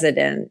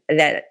president,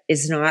 that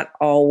is not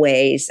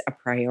always a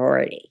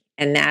priority.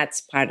 And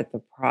that's part of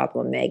the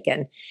problem,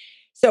 Megan.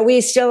 So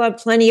we still have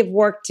plenty of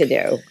work to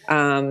do.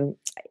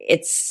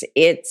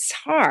 It's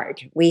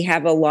hard. We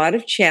have a lot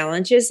of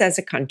challenges as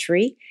a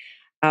country,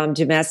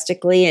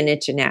 domestically and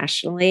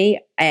internationally.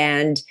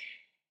 And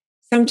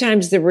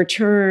sometimes the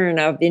return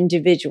of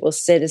individual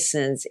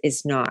citizens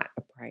is not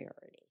a priority.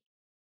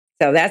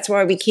 So that's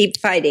why we keep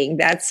fighting.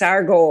 That's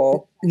our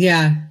goal.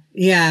 Yeah.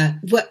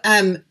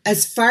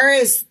 As far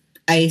as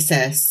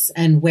ISIS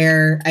and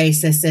where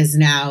ISIS is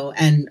now,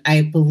 and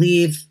I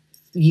believe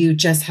you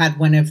just had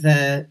one of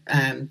the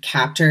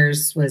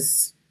captors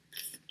was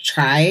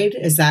tried.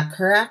 Is that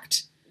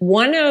correct?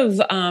 One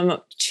of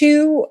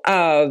two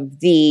of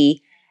the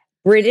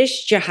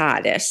British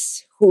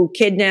jihadists who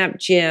kidnapped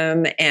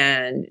Jim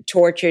and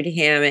tortured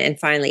him and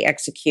finally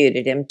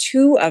executed him,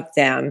 two of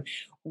them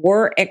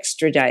were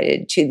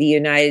extradited to the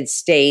United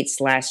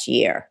States last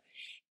year.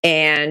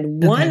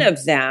 And one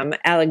of them,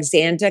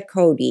 Alexander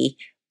Cody,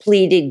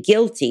 pleaded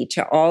guilty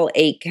to all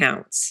 8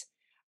 counts.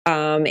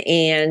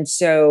 And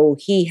so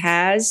he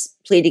has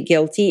pleaded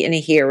guilty in a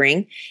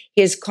hearing.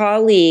 His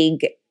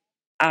colleague,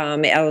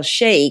 El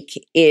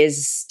Sheikh,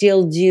 is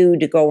still due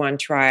to go on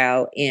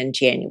trial in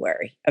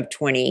January of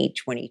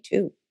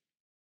 2022.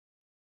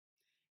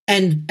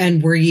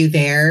 And were you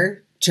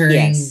there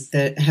during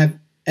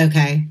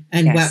okay.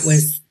 And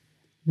yes.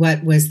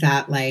 what was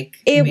that like?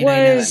 I know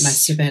it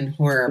must have been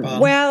horrible.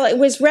 Well, it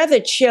was rather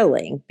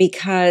chilling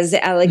because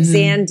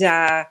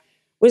Alexander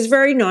was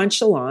very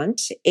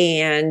nonchalant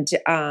and,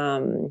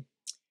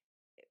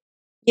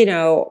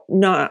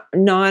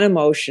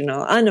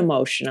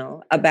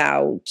 unemotional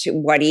about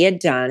what he had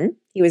done.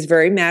 He was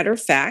very matter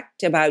of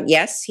fact about,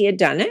 yes, he had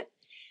done it.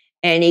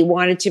 And he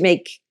wanted to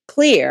make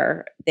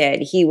clear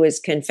that he was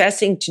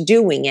confessing to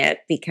doing it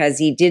because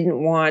he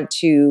didn't want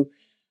to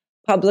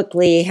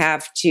publicly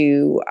have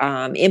to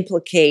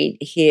implicate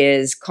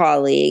his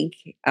colleague,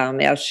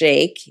 El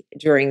Sheikh,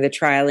 during the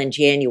trial in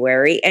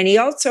January. And he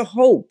also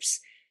hopes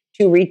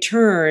to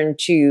return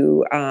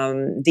to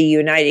the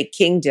United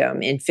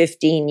Kingdom in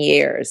 15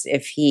 years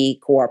if he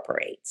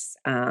cooperates.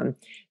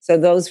 So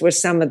those were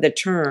some of the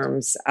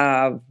terms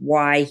of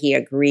why he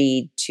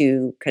agreed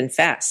to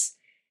confess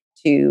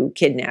to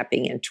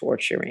kidnapping and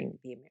torturing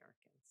the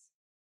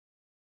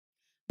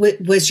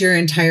Americans. Was your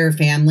entire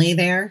family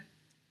there?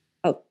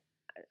 Oh,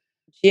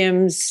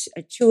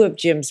 two of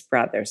Jim's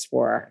brothers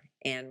were,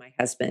 and my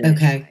husband and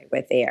I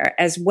were there,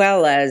 as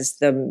well as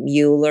the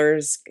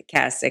Muellers,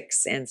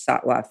 Cassicks, and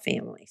Sotloff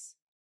families.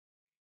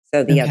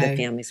 So the other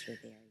families were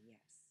there, yes.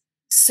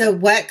 So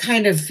what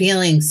kind of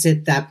feelings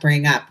did that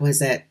bring up?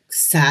 Was it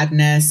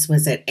sadness?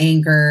 Was it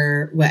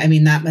anger? I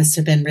mean, that must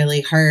have been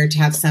really hard to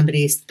have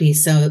somebody be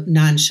so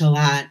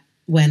nonchalant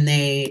when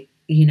they,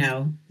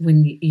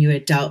 when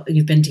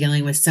you've been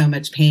dealing with so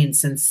much pain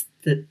since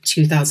the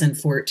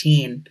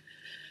 2014.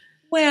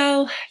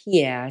 Well,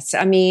 yes.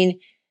 I mean,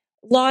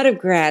 a lot of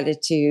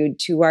gratitude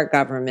to our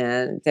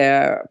government.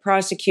 The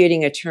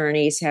prosecuting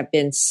attorneys have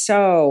been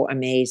so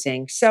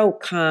amazing, so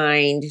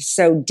kind,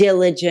 so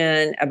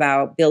diligent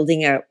about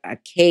building a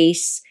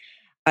case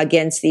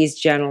against these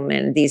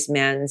gentlemen, these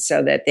men,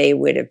 so that they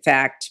would, in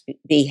fact,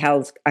 be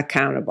held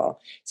accountable.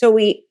 So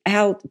we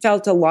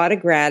felt a lot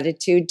of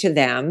gratitude to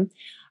them.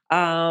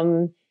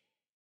 It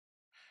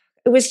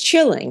was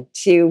chilling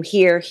to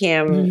hear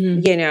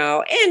him,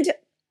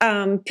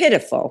 and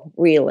pitiful,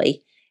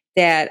 really,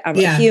 that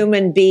a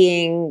human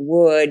being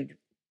would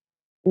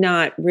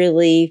not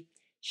really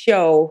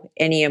show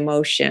any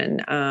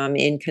emotion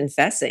in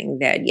confessing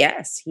that,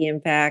 yes, he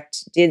in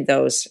fact did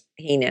those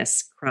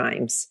heinous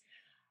crimes.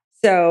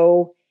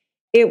 So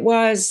it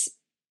was,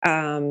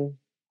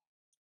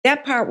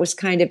 that part was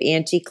kind of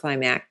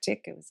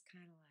anticlimactic. It was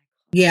kind of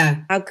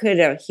like, how could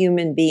a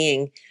human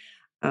being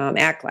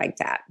act like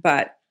that?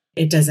 But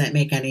it doesn't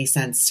make any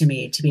sense to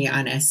me, to be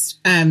honest.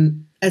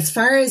 As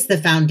far as the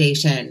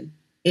foundation,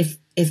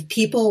 if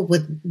people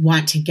would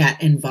want to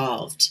get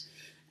involved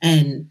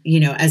and,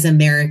 as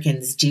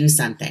Americans do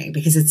something,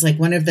 because it's like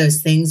one of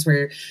those things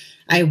where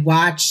I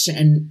watched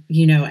and,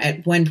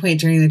 at one point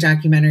during the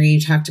documentary, you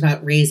talked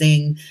about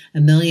raising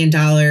 $1 million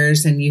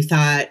and you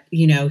thought,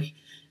 he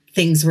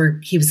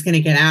was going to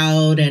get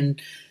out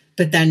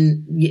but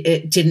then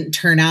it didn't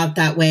turn out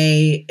that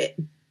way.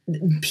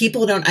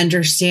 People don't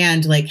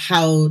understand like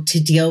how to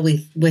deal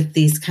with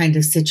these kind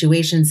of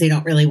situations. They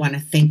don't really want to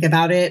think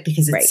about it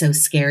because it's so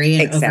scary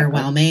and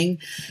overwhelming.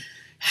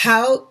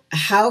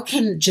 How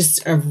can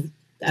just an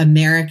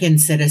American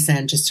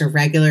citizen, just a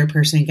regular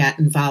person, get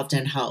involved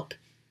and help?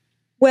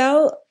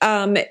 Well,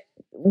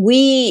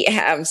 we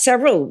have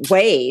several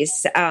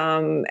ways.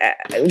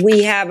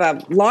 We have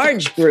a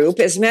large group.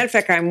 As a matter of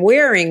fact, I'm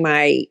wearing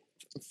my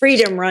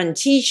Freedom Run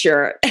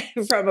t-shirt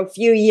from a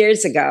few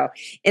years ago.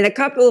 In a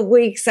couple of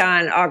weeks,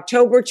 on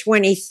October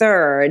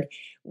 23rd,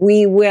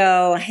 we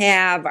will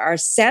have our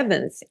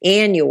 7th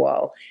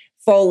annual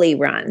Foley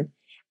Run.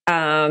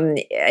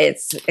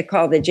 It's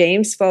called the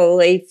James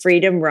Foley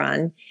Freedom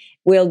Run.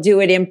 We'll do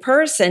it in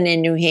person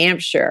in New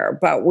Hampshire,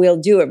 but we'll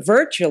do it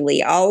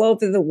virtually all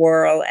over the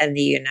world and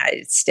the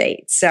United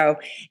States. So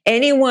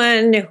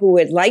anyone who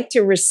would like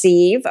to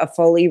receive a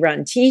Foley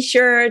Run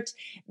t-shirt,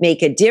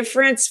 make a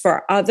difference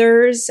for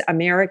others,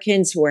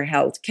 Americans who are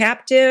held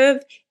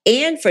captive,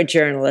 and for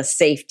journalist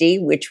safety,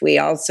 which we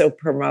also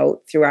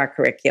promote through our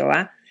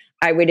curricula,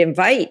 I would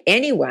invite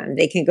anyone.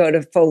 They can go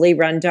to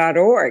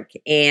FoleyRun.org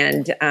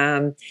and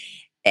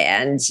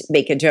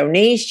make a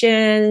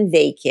donation.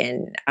 They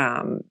can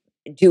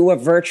do a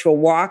virtual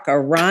walk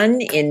or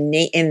run in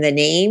the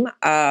name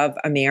of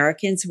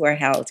Americans who are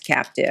held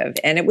captive,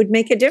 and it would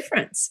make a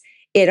difference.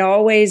 It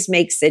always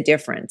makes a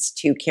difference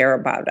to care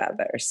about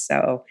others.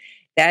 So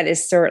that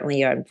is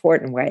certainly an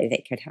important way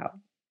they could help.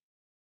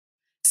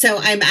 So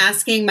I'm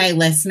asking my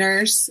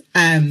listeners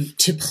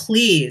to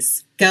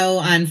please go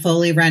on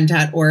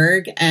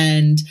FoleyRun.org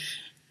and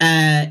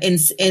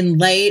in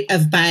light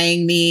of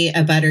buying me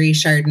a buttery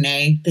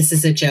Chardonnay, this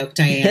is a joke,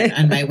 Diane,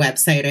 on my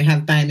website, I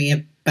have buy me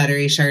a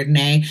buttery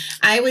Chardonnay.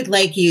 I would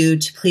like you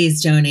to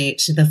please donate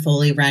to the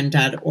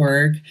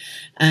FoleyRun.org.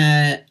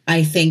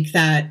 I think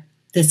that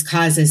this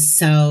cause is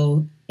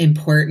so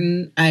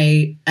important.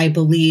 I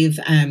believe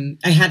I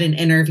had an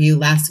interview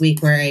last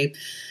week where I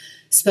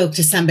spoke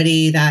to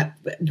somebody that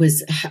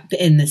was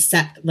in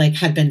the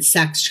had been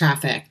sex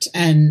trafficked,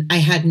 and I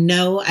had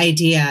no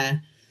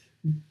idea.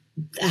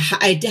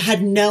 I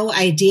had no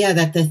idea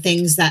that the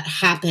things that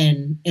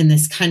happen in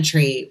this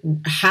country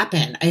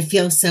happen. I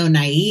feel so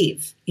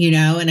naive,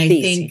 and I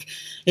think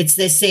it's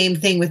the same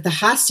thing with the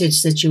hostage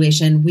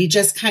situation. We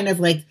just kind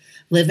of like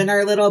live in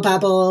our little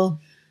bubble.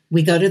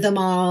 We go to the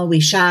mall, we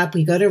shop,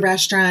 we go to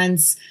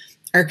restaurants.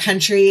 Our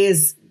country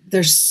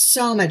there's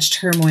so much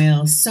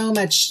turmoil, so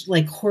much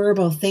like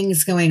horrible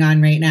things going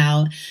on right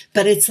now,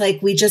 but it's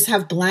like we just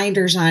have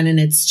blinders on and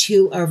it's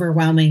too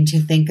overwhelming to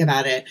think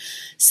about it.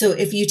 So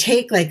if you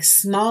take like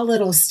small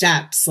little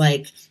steps,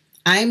 like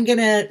I'm going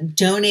to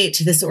donate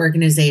to this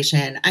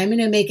organization, I'm going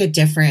to make a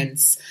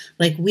difference.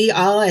 Like we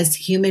all as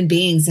human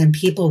beings and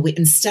people,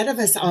 instead of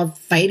us all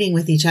fighting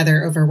with each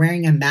other over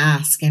wearing a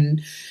mask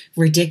and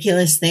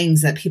ridiculous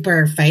things that people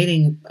are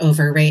fighting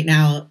over right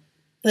now,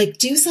 like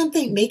do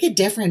something, make a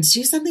difference,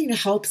 do something to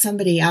help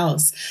somebody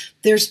else.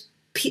 There's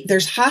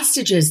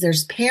hostages,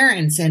 there's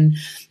parents and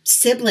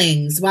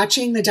siblings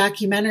watching the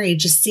documentary,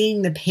 just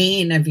seeing the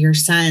pain of your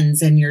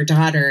sons and your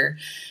daughter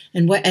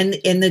and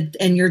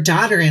your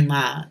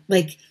daughter-in-law.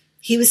 Like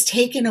he was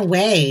taken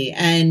away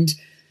and,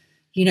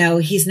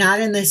 he's not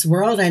in this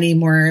world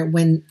anymore,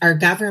 when our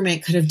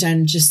government could have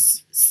done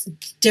just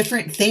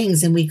different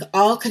things and we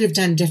all could have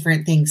done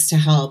different things to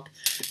help.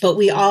 But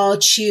we all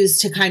choose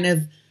to kind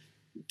of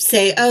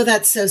say, oh,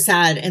 that's so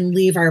sad, and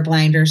leave our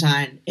blinders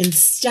on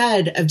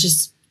instead of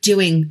just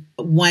doing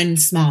one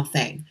small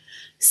thing.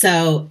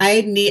 So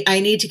I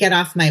need to get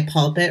off my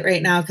pulpit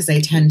right now because I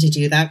tend to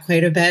do that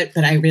quite a bit,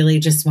 but I really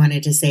just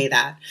wanted to say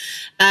that.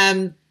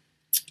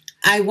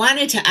 I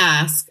wanted to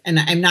ask, and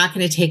I'm not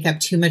going to take up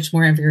too much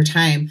more of your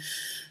time,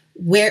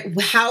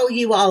 how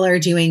you all are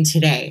doing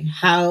today.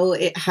 How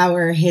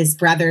are his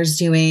brothers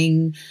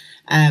doing?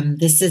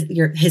 This is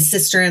his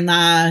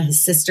sister-in-law,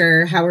 his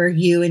sister. How are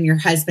you and your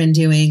husband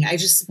doing? I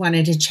just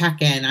wanted to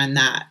check in on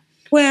that.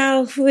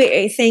 Well,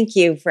 thank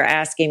you for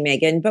asking,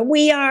 Megan. But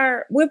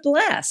we're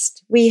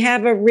blessed. We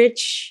have a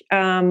rich,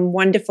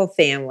 wonderful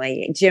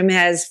family. Jim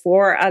has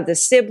 4 other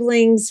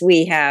siblings.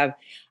 We have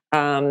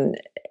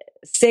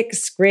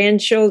 6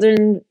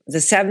 grandchildren. The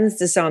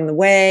 7th is on the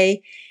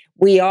way.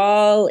 We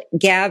all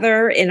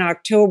gather in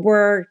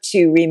October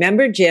to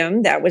remember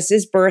Jim. That was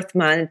his birth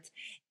month.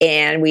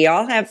 And we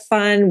all have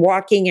fun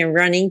walking and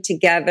running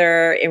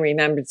together in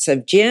remembrance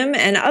of Jim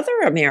and other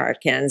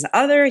Americans,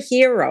 other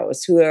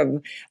heroes who have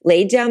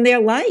laid down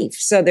their life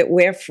so that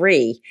we're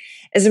free.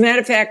 As a matter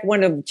of fact,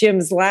 one of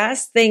Jim's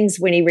last things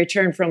when he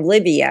returned from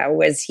Libya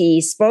was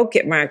he spoke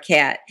at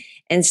Marquette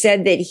and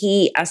said that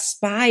he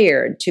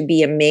aspired to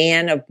be a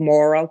man of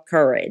moral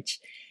courage.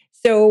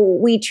 So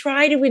we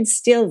try to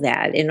instill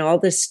that in all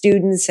the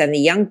students and the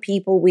young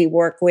people we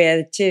work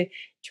with to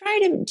try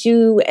to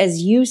do,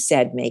 as you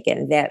said,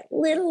 Megan, that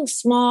little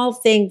small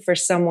thing for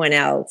someone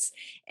else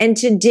and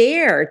to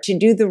dare to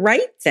do the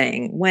right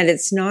thing when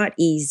it's not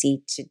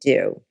easy to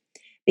do.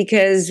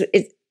 Because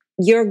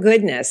your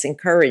goodness and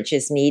courage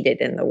is needed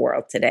in the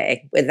world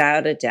today,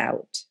 without a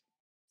doubt.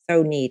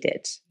 So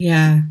needed.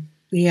 Yeah.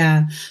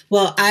 Yeah.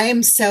 Well,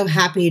 I'm so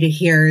happy to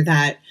hear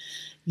that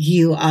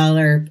you all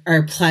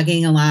are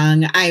plugging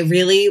along.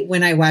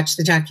 When I watched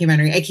the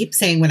documentary, I keep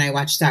saying when I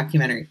watched the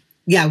documentary.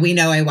 Yeah, we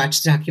know I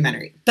watched the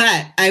documentary,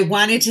 but I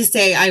wanted to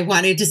say I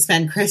wanted to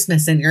spend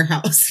Christmas in your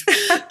house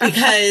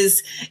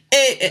because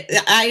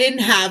I didn't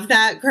have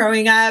that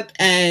growing up.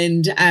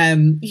 And,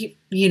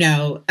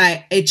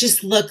 it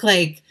just looked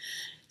like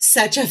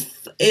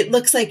it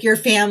looks like your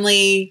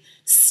family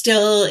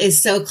still is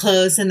so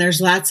close and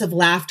there's lots of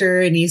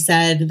laughter. And you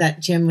said that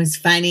Jim was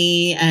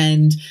funny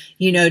and,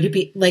 to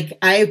be like,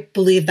 I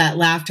believe that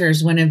laughter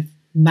is one of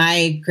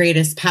my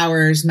greatest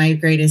powers, my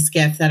greatest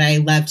gift, that I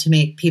love to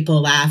make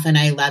people laugh and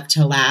I love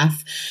to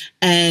laugh.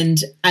 And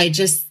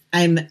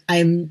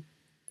I'm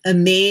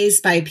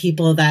amazed by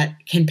people that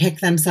can pick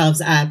themselves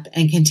up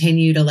and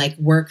continue to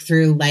work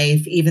through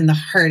life, even the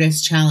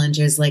hardest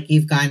challenges like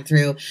you've gone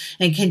through,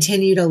 and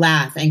continue to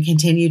laugh and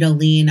continue to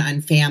lean on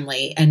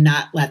family and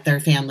not let their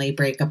family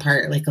break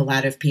apart like a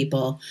lot of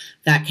people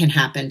that can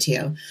happen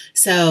to.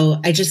 So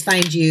I just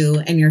find you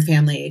and your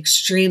family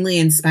extremely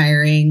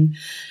inspiring.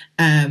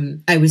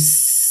 I was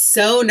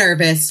so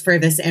nervous for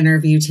this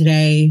interview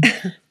today.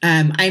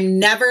 I'm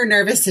never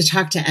nervous to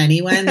talk to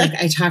anyone.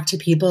 I talk to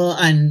people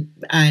on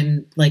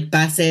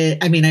buses.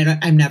 I mean,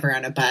 I'm never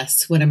on a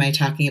bus. What am I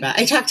talking about?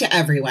 I talk to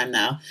everyone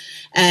though.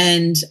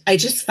 And I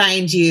just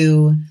find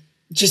you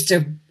just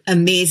an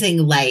amazing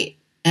light.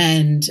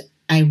 And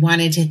I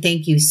wanted to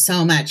thank you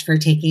so much for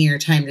taking your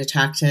time to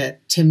talk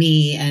to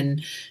me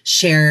and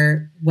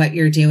share what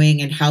you're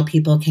doing and how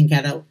people can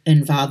get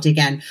involved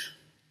again.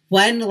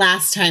 One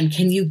last time,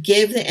 can you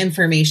give the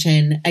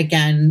information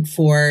again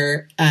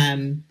for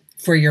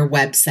your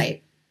website?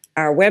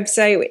 Our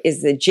website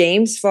is the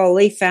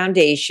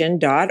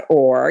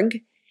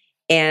jamesfoleyfoundation.org,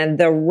 and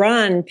the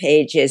run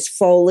page is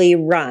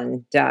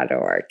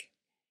foleyrun.org.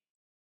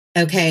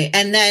 Okay.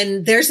 And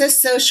then there's a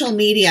social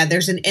media,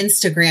 there's an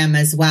Instagram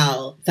as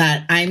well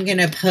that I'm going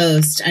to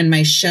post on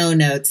my show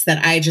notes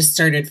that I just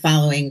started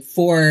following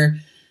for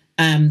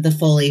the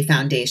Foley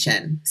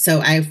Foundation.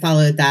 So I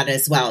followed that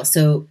as well.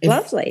 So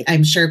lovely.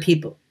 I'm sure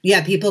people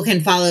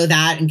can follow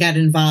that and get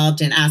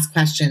involved and ask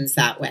questions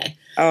that way.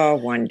 Oh,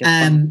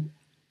 wonderful.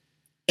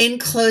 In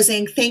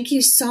closing, thank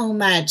you so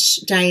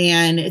much,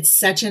 Diane. It's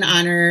such an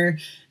honor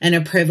and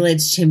a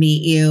privilege to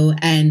meet you.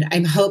 And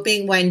I'm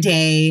hoping one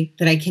day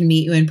that I can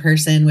meet you in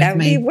person with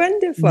my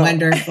wonderful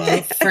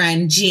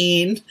friend,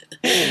 Jean.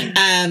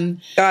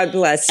 God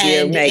bless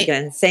you,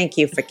 Megan. Thank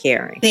you for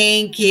caring.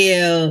 Thank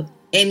you.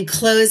 In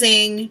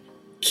closing,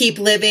 keep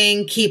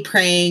living, keep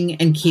praying,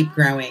 and keep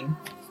growing.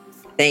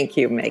 Thank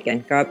you,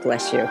 Megan. God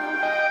bless you.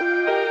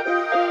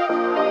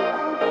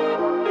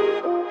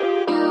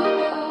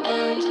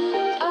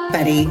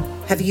 Buddy,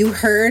 have you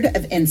heard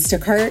of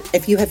Instacart?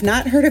 If you have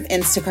not heard of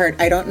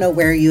Instacart, I don't know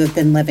where you have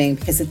been living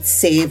because it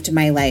saved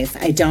my life.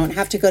 I don't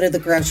have to go to the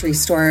grocery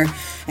store.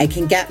 I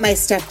can get my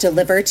stuff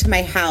delivered to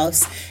my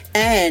house.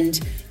 And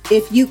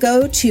if you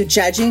go to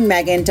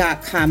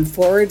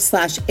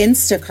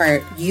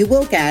judgingmegan.com/Instacart, you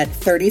will get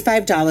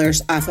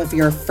 $35 off of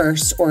your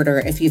first order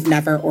if you've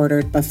never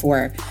ordered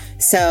before.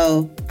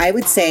 So I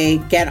would say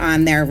get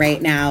on there right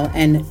now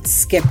and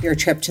skip your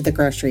trip to the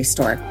grocery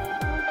store.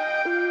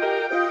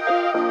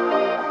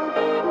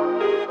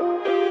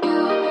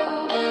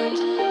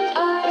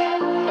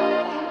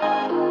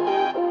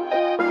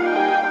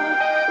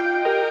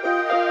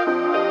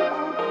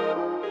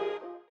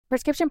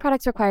 Prescription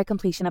products require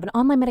completion of an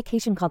online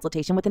medication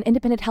consultation with an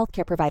independent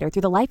healthcare provider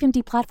through the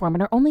LifeMD platform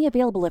and are only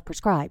available if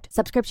prescribed.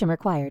 Subscription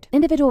required.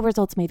 Individual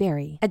results may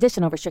vary.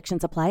 Additional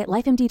restrictions apply at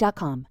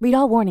lifemd.com. Read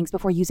all warnings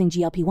before using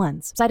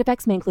GLP-1s. Side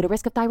effects may include a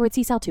risk of thyroid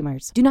C-cell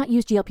tumors. Do not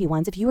use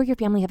GLP-1s if you or your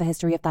family have a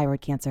history of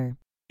thyroid cancer.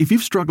 If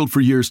you've struggled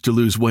for years to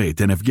lose weight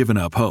and have given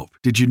up hope,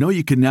 did you know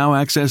you can now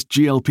access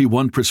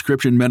GLP-1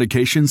 prescription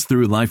medications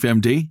through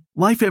LifeMD?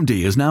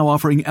 LifeMD is now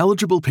offering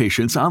eligible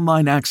patients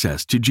online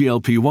access to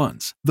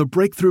GLP-1s, the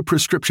breakthrough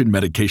prescription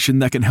medication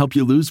that can help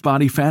you lose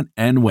body fat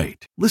and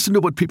weight. Listen to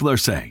what people are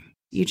saying.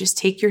 You just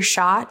take your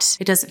shot.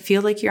 It doesn't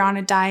feel like you're on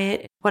a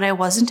diet. What I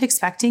wasn't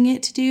expecting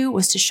it to do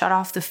was to shut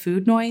off the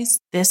food noise.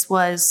 This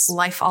was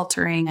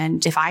life-altering,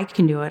 and if I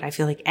can do it, I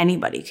feel like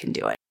anybody can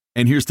do it.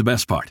 And here's the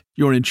best part.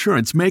 Your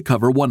insurance may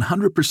cover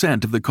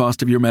 100% of the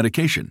cost of your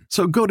medication.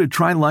 So go to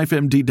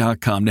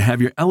TryLifeMD.com to have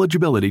your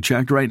eligibility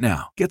checked right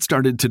now. Get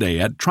started today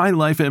at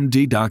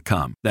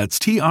TryLifeMD.com. That's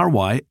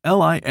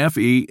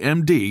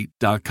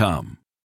TryLifeMD.com.